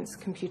high-clearance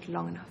computer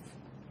long enough.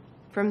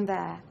 From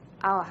there,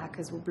 our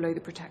hackers will blow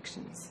the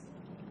protections.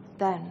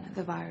 Then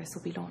the virus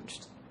will be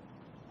launched.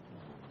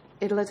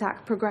 It'll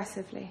attack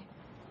progressively.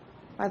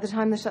 By the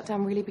time the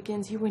shutdown really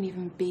begins, you won't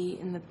even be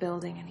in the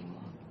building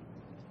anymore.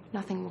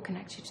 Nothing will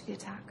connect you to the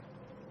attack.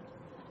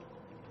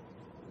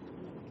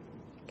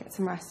 Get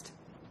some rest.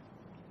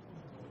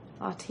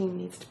 Our team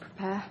needs to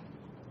prepare.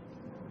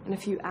 In a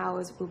few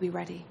hours, we'll be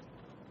ready.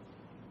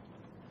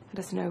 Let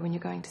us know when you're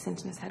going to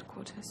Sentinel's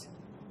headquarters.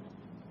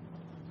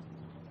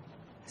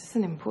 This is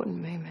an important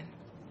moment.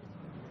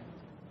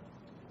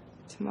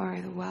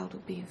 Tomorrow, the world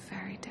will be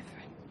very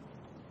different.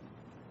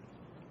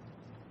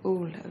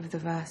 All of the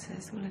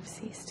verses will have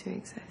ceased to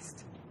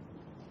exist.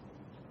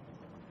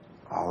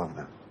 All of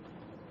them?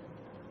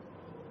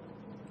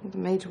 The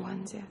major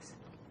ones, yes.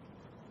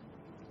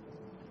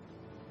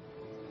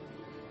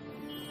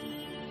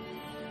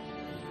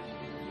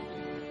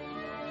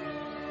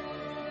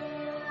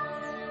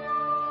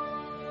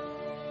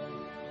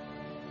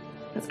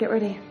 Let's get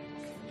ready.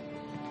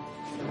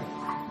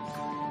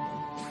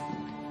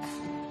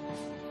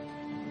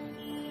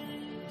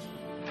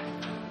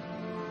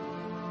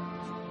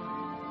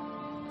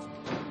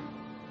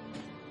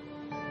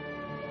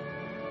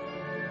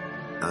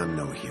 I'm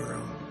no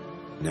hero.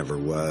 Never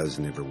was,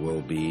 never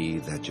will be.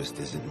 That just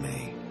isn't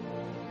me.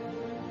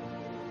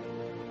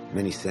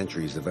 Many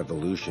centuries of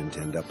evolution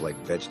to end up like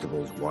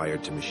vegetables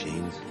wired to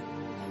machines.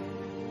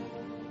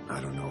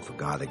 I don't know if a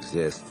God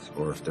exists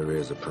or if there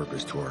is a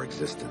purpose to our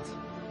existence.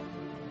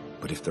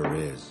 But if there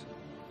is,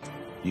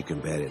 you can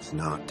bet it's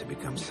not to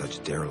become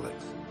such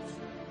derelicts.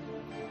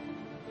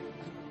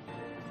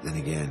 Then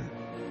again,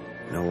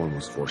 no one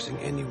was forcing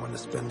anyone to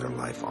spend their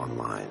life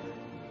online.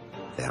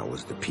 That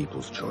was the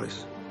people's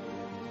choice.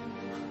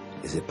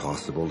 Is it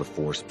possible to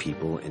force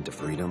people into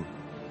freedom?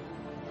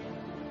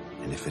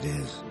 And if it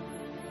is,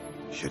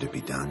 should it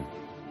be done?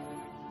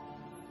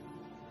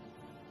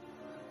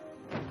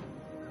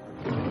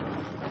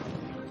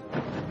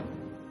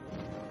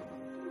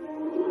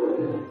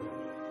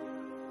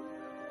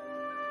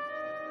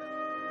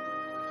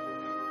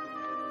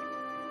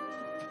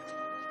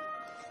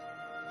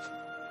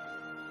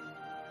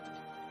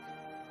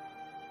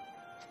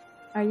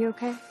 Are you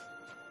okay?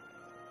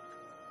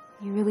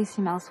 You really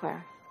seem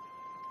elsewhere.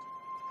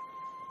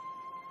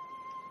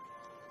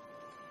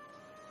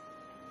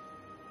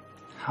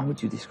 How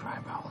would you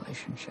describe our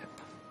relationship?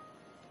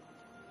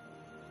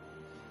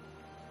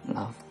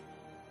 Love?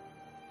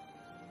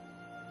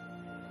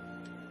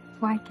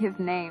 Why give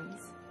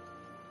names?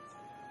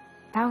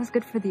 That was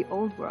good for the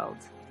old world.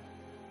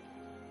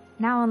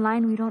 Now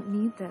online, we don't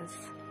need this.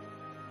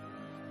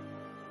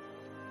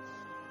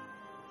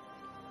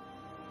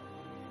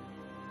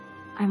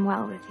 I'm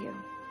well with you.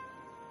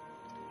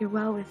 You're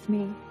well with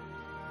me.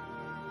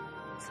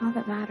 It's all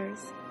that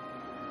matters.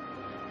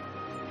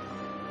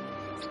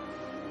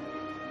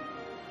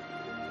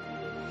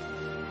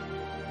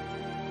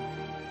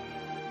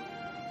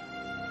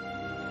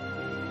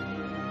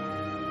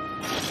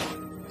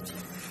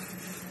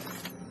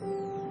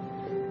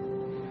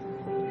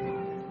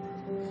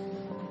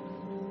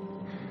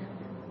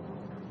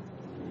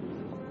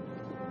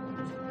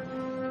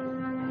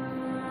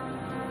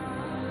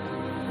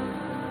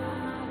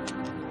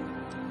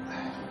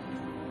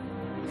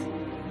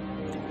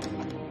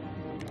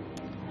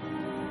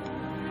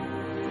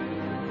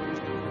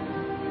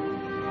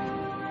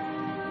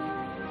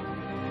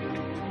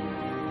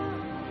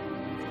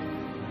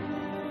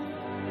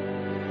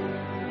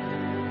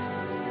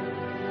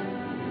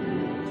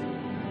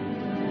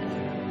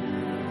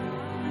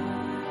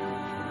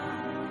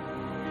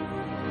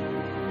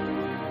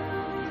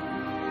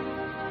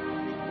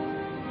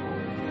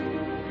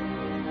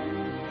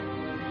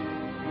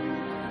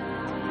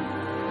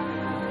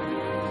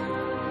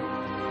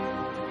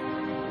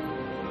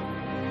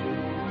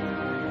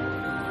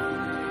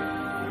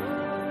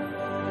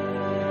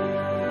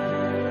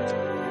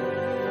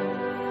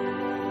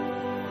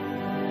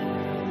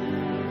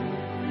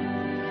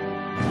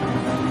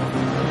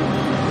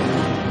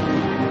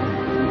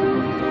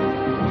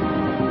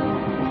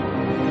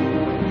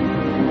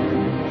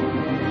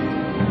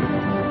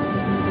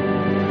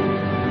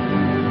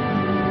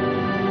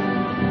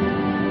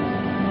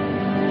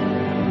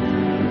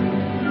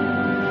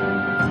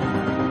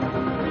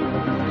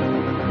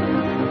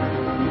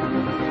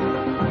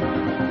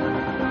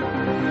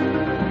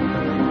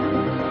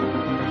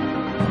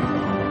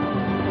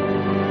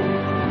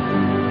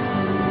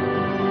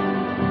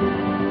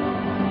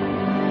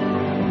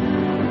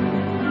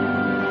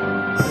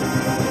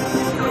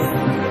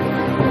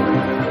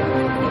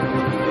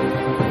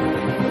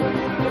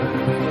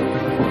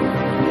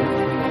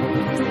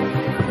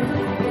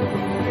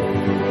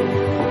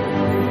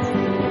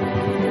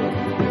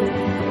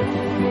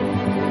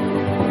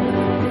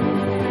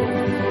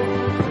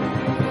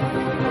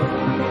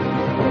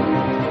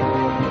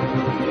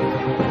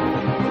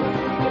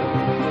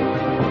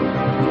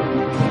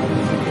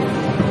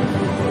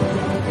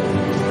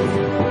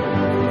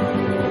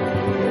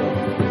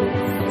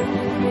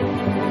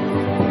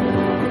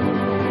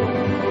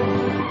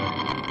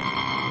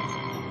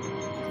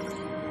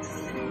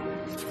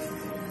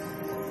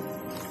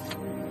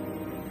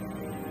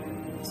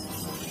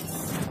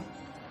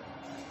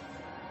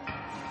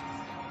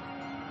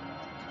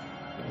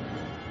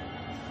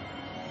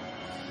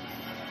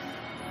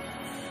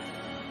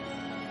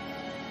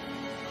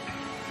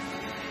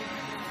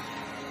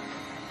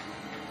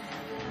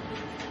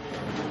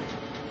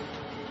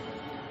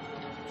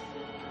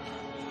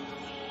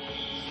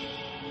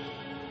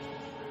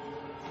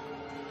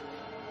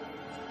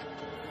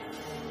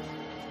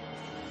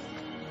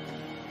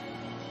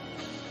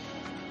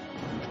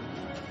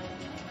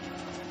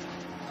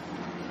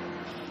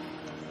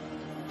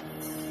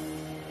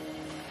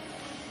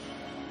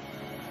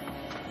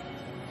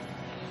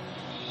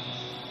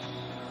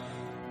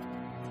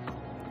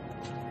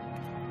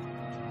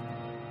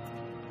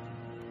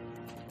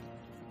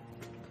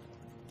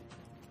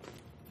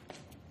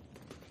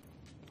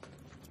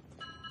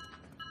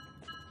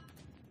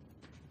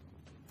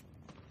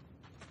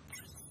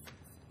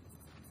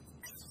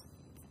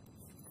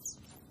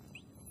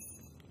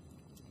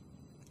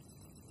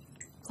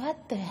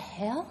 What the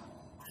hell?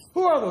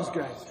 Who are those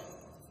guys?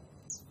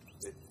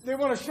 They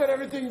want to shut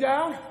everything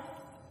down?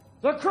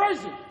 They're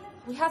crazy!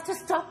 We have to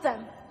stop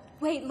them.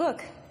 Wait,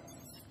 look.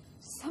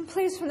 Some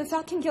players from the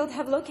Falcon Guild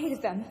have located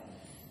them.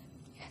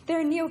 They're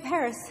in Neo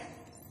Paris.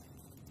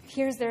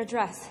 Here's their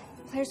address.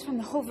 Players from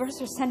the whole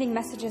verse are sending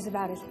messages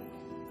about it.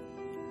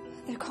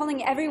 They're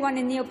calling everyone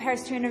in Neo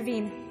Paris to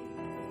intervene.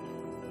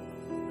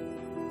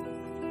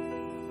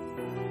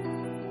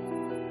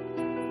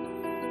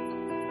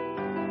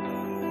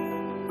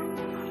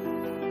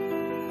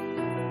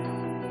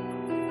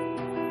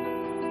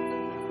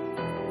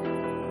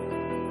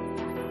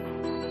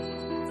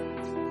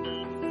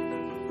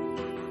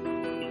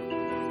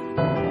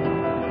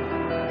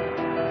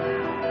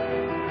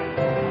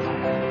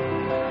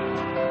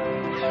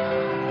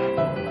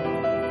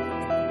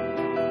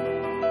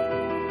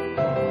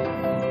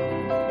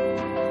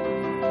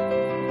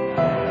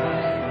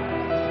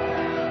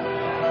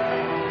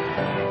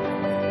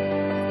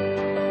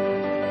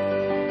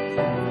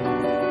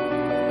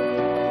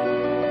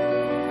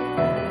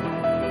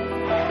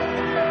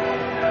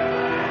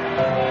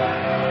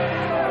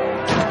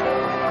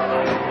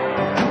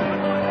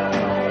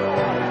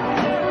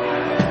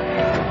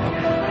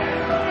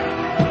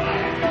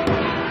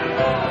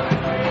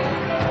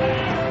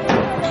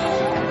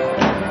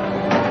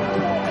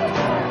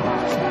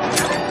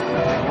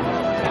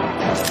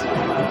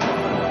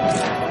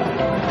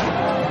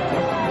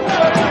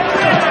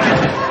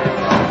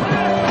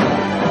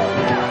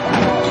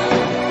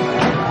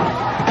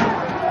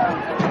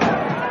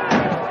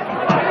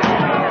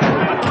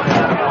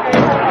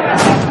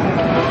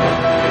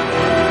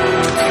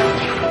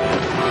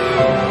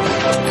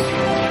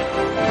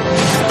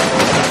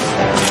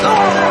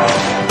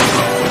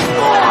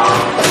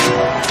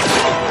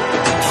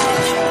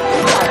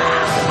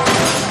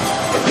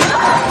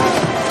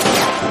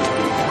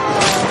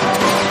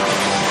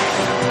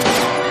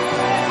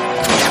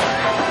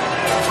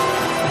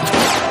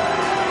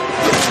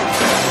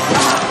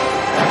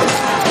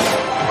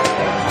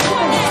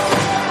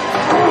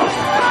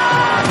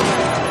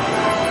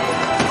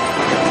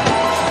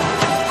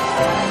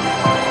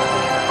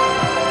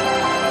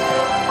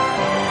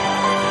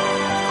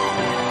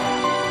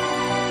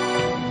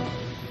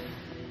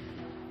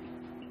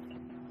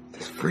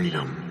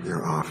 Freedom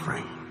you're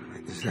offering,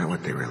 is that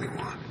what they really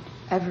want?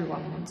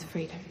 Everyone wants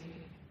freedom.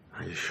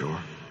 Are you sure?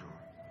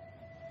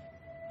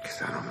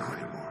 Because I don't know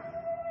anymore.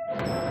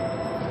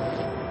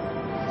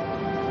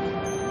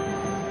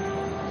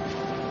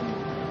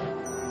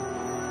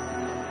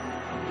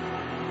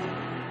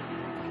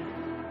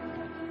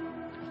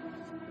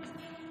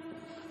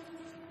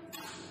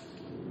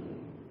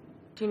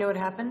 Do you know what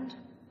happened?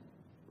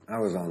 I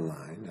was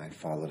online. I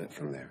followed it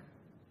from there.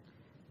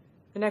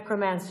 The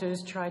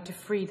necromancers tried to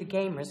free the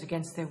gamers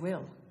against their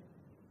will.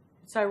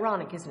 It's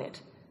ironic, isn't it?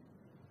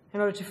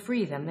 In order to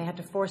free them, they had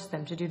to force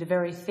them to do the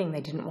very thing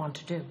they didn't want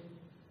to do.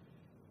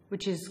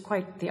 Which is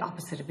quite the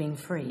opposite of being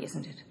free,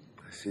 isn't it?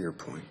 I see your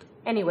point.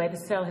 Anyway, the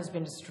cell has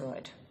been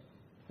destroyed.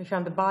 We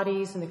found the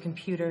bodies and the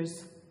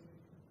computers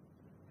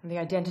and the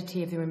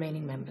identity of the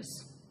remaining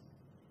members.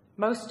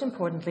 Most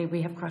importantly,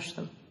 we have crushed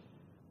them.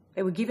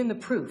 They were given the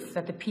proof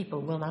that the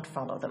people will not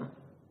follow them.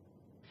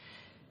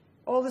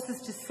 All this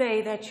is to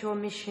say that your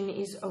mission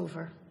is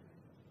over.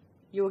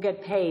 You will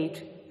get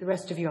paid the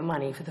rest of your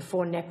money for the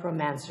 4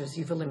 necromancers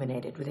you've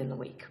eliminated within the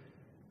week.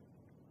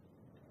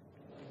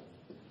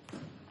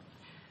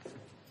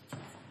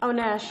 Oh,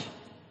 Nash.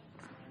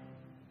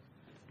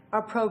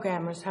 Our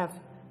programmers have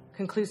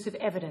conclusive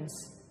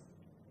evidence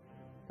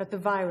that the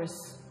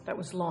virus that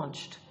was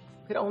launched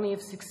could only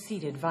have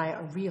succeeded via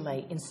a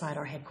relay inside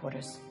our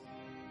headquarters.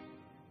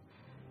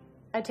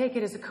 I take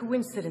it as a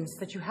coincidence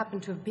that you happen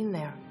to have been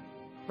there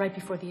right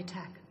before the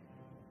attack.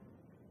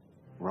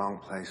 Wrong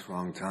place,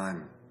 wrong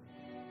time.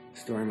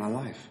 Story of my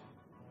life.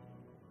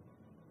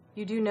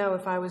 You do know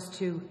if I was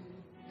to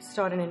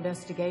start an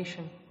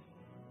investigation,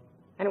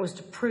 and it was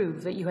to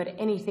prove that you had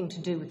anything to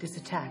do with this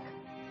attack,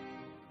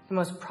 the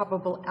most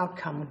probable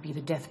outcome would be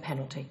the death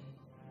penalty.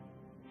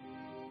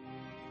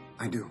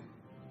 I do.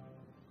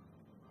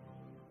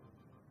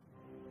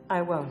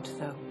 I won't,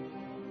 though.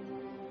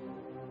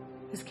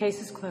 This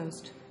case is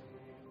closed.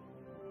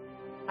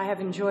 I have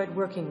enjoyed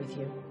working with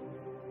you,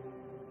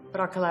 but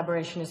our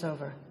collaboration is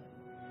over.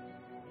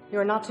 You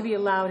are not to be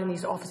allowed in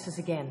these offices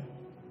again,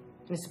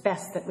 and it's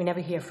best that we never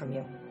hear from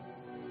you.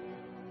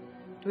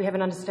 Do we have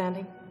an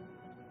understanding?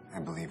 I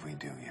believe we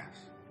do, yes.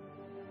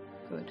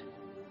 Good.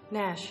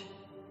 Nash,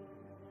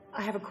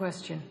 I have a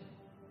question.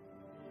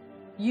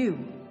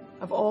 You,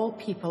 of all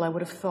people I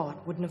would have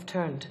thought wouldn't have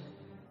turned.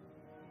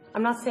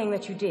 I'm not saying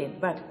that you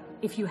did, but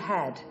if you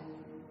had,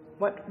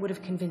 what would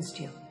have convinced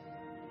you?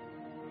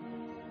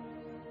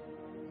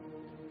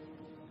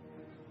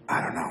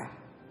 I don't know.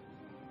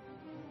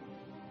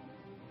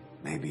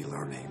 Maybe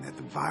learning that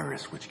the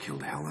virus which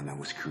killed Helena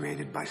was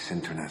created by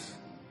Synchronous.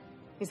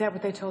 Is that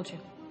what they told you?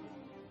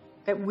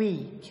 That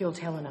we killed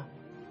Helena?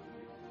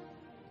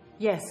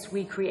 Yes,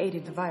 we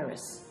created the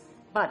virus.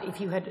 But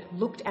if you had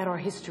looked at our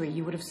history,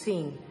 you would have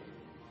seen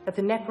that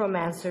the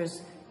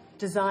necromancers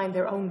designed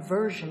their own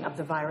version of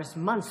the virus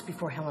months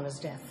before Helena's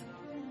death.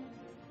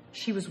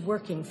 She was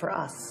working for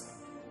us.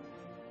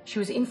 She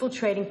was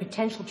infiltrating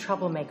potential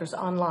troublemakers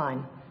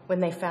online when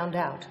they found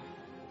out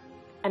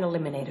and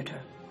eliminated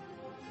her.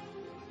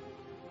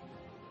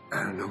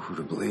 I don't know who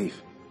to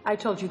believe. I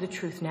told you the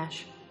truth,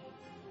 Nash.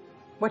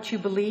 What you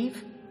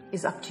believe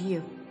is up to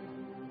you.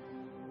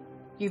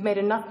 You've made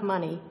enough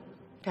money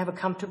to have a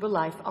comfortable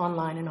life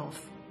online and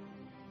off.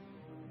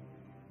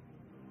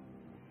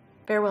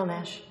 Farewell,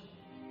 Nash.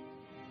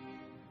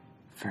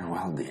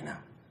 Farewell, Dina.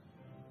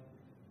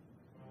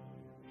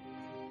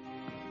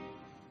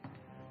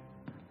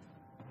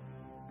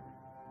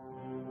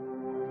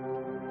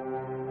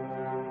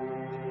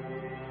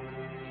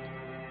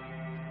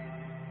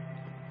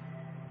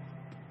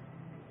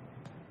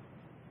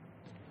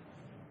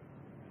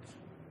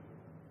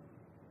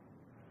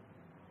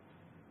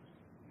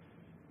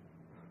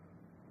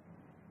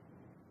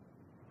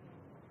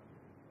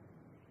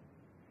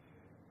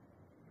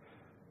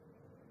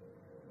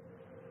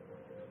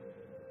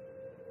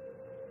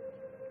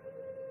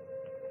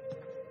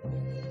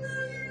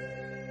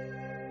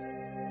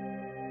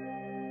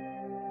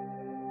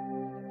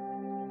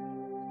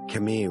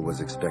 Camille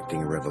was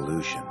expecting a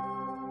revolution,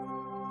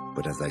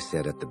 but as I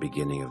said at the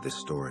beginning of this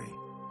story,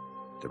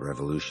 the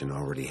revolution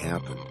already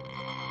happened.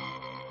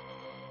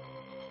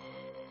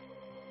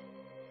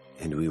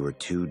 And we were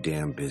too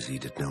damn busy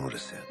to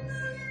notice it.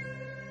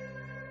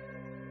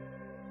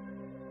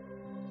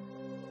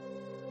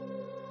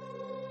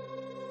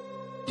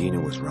 Dina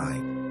was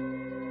right.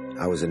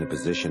 I was in a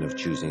position of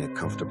choosing a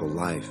comfortable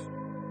life.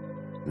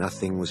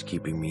 Nothing was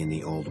keeping me in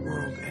the old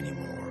world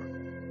anymore.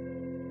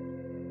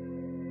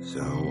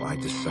 So I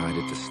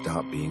decided to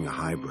stop being a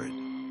hybrid.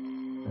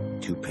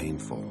 Too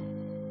painful.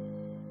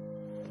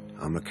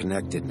 I'm a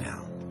connected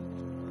now,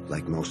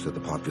 like most of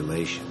the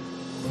population.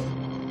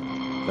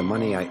 The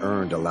money I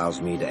earned allows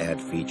me to add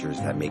features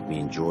that make me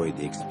enjoy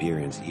the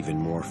experience even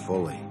more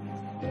fully.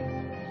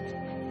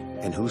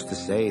 And who's to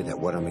say that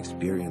what I'm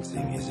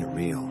experiencing isn't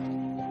real?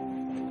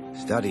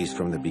 Studies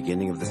from the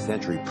beginning of the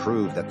century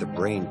prove that the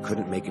brain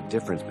couldn't make a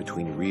difference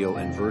between real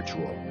and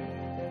virtual.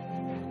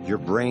 Your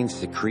brain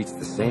secretes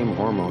the same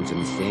hormones in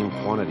the same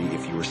quantity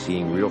if you were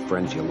seeing real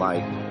friends you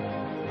like,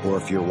 or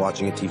if you're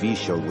watching a TV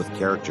show with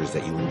characters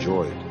that you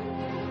enjoyed.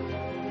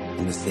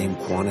 In the same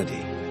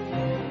quantity.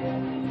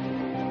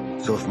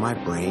 So if my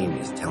brain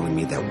is telling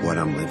me that what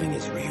I'm living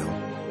is real,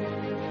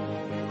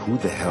 who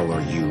the hell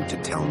are you to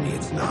tell me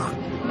it's not?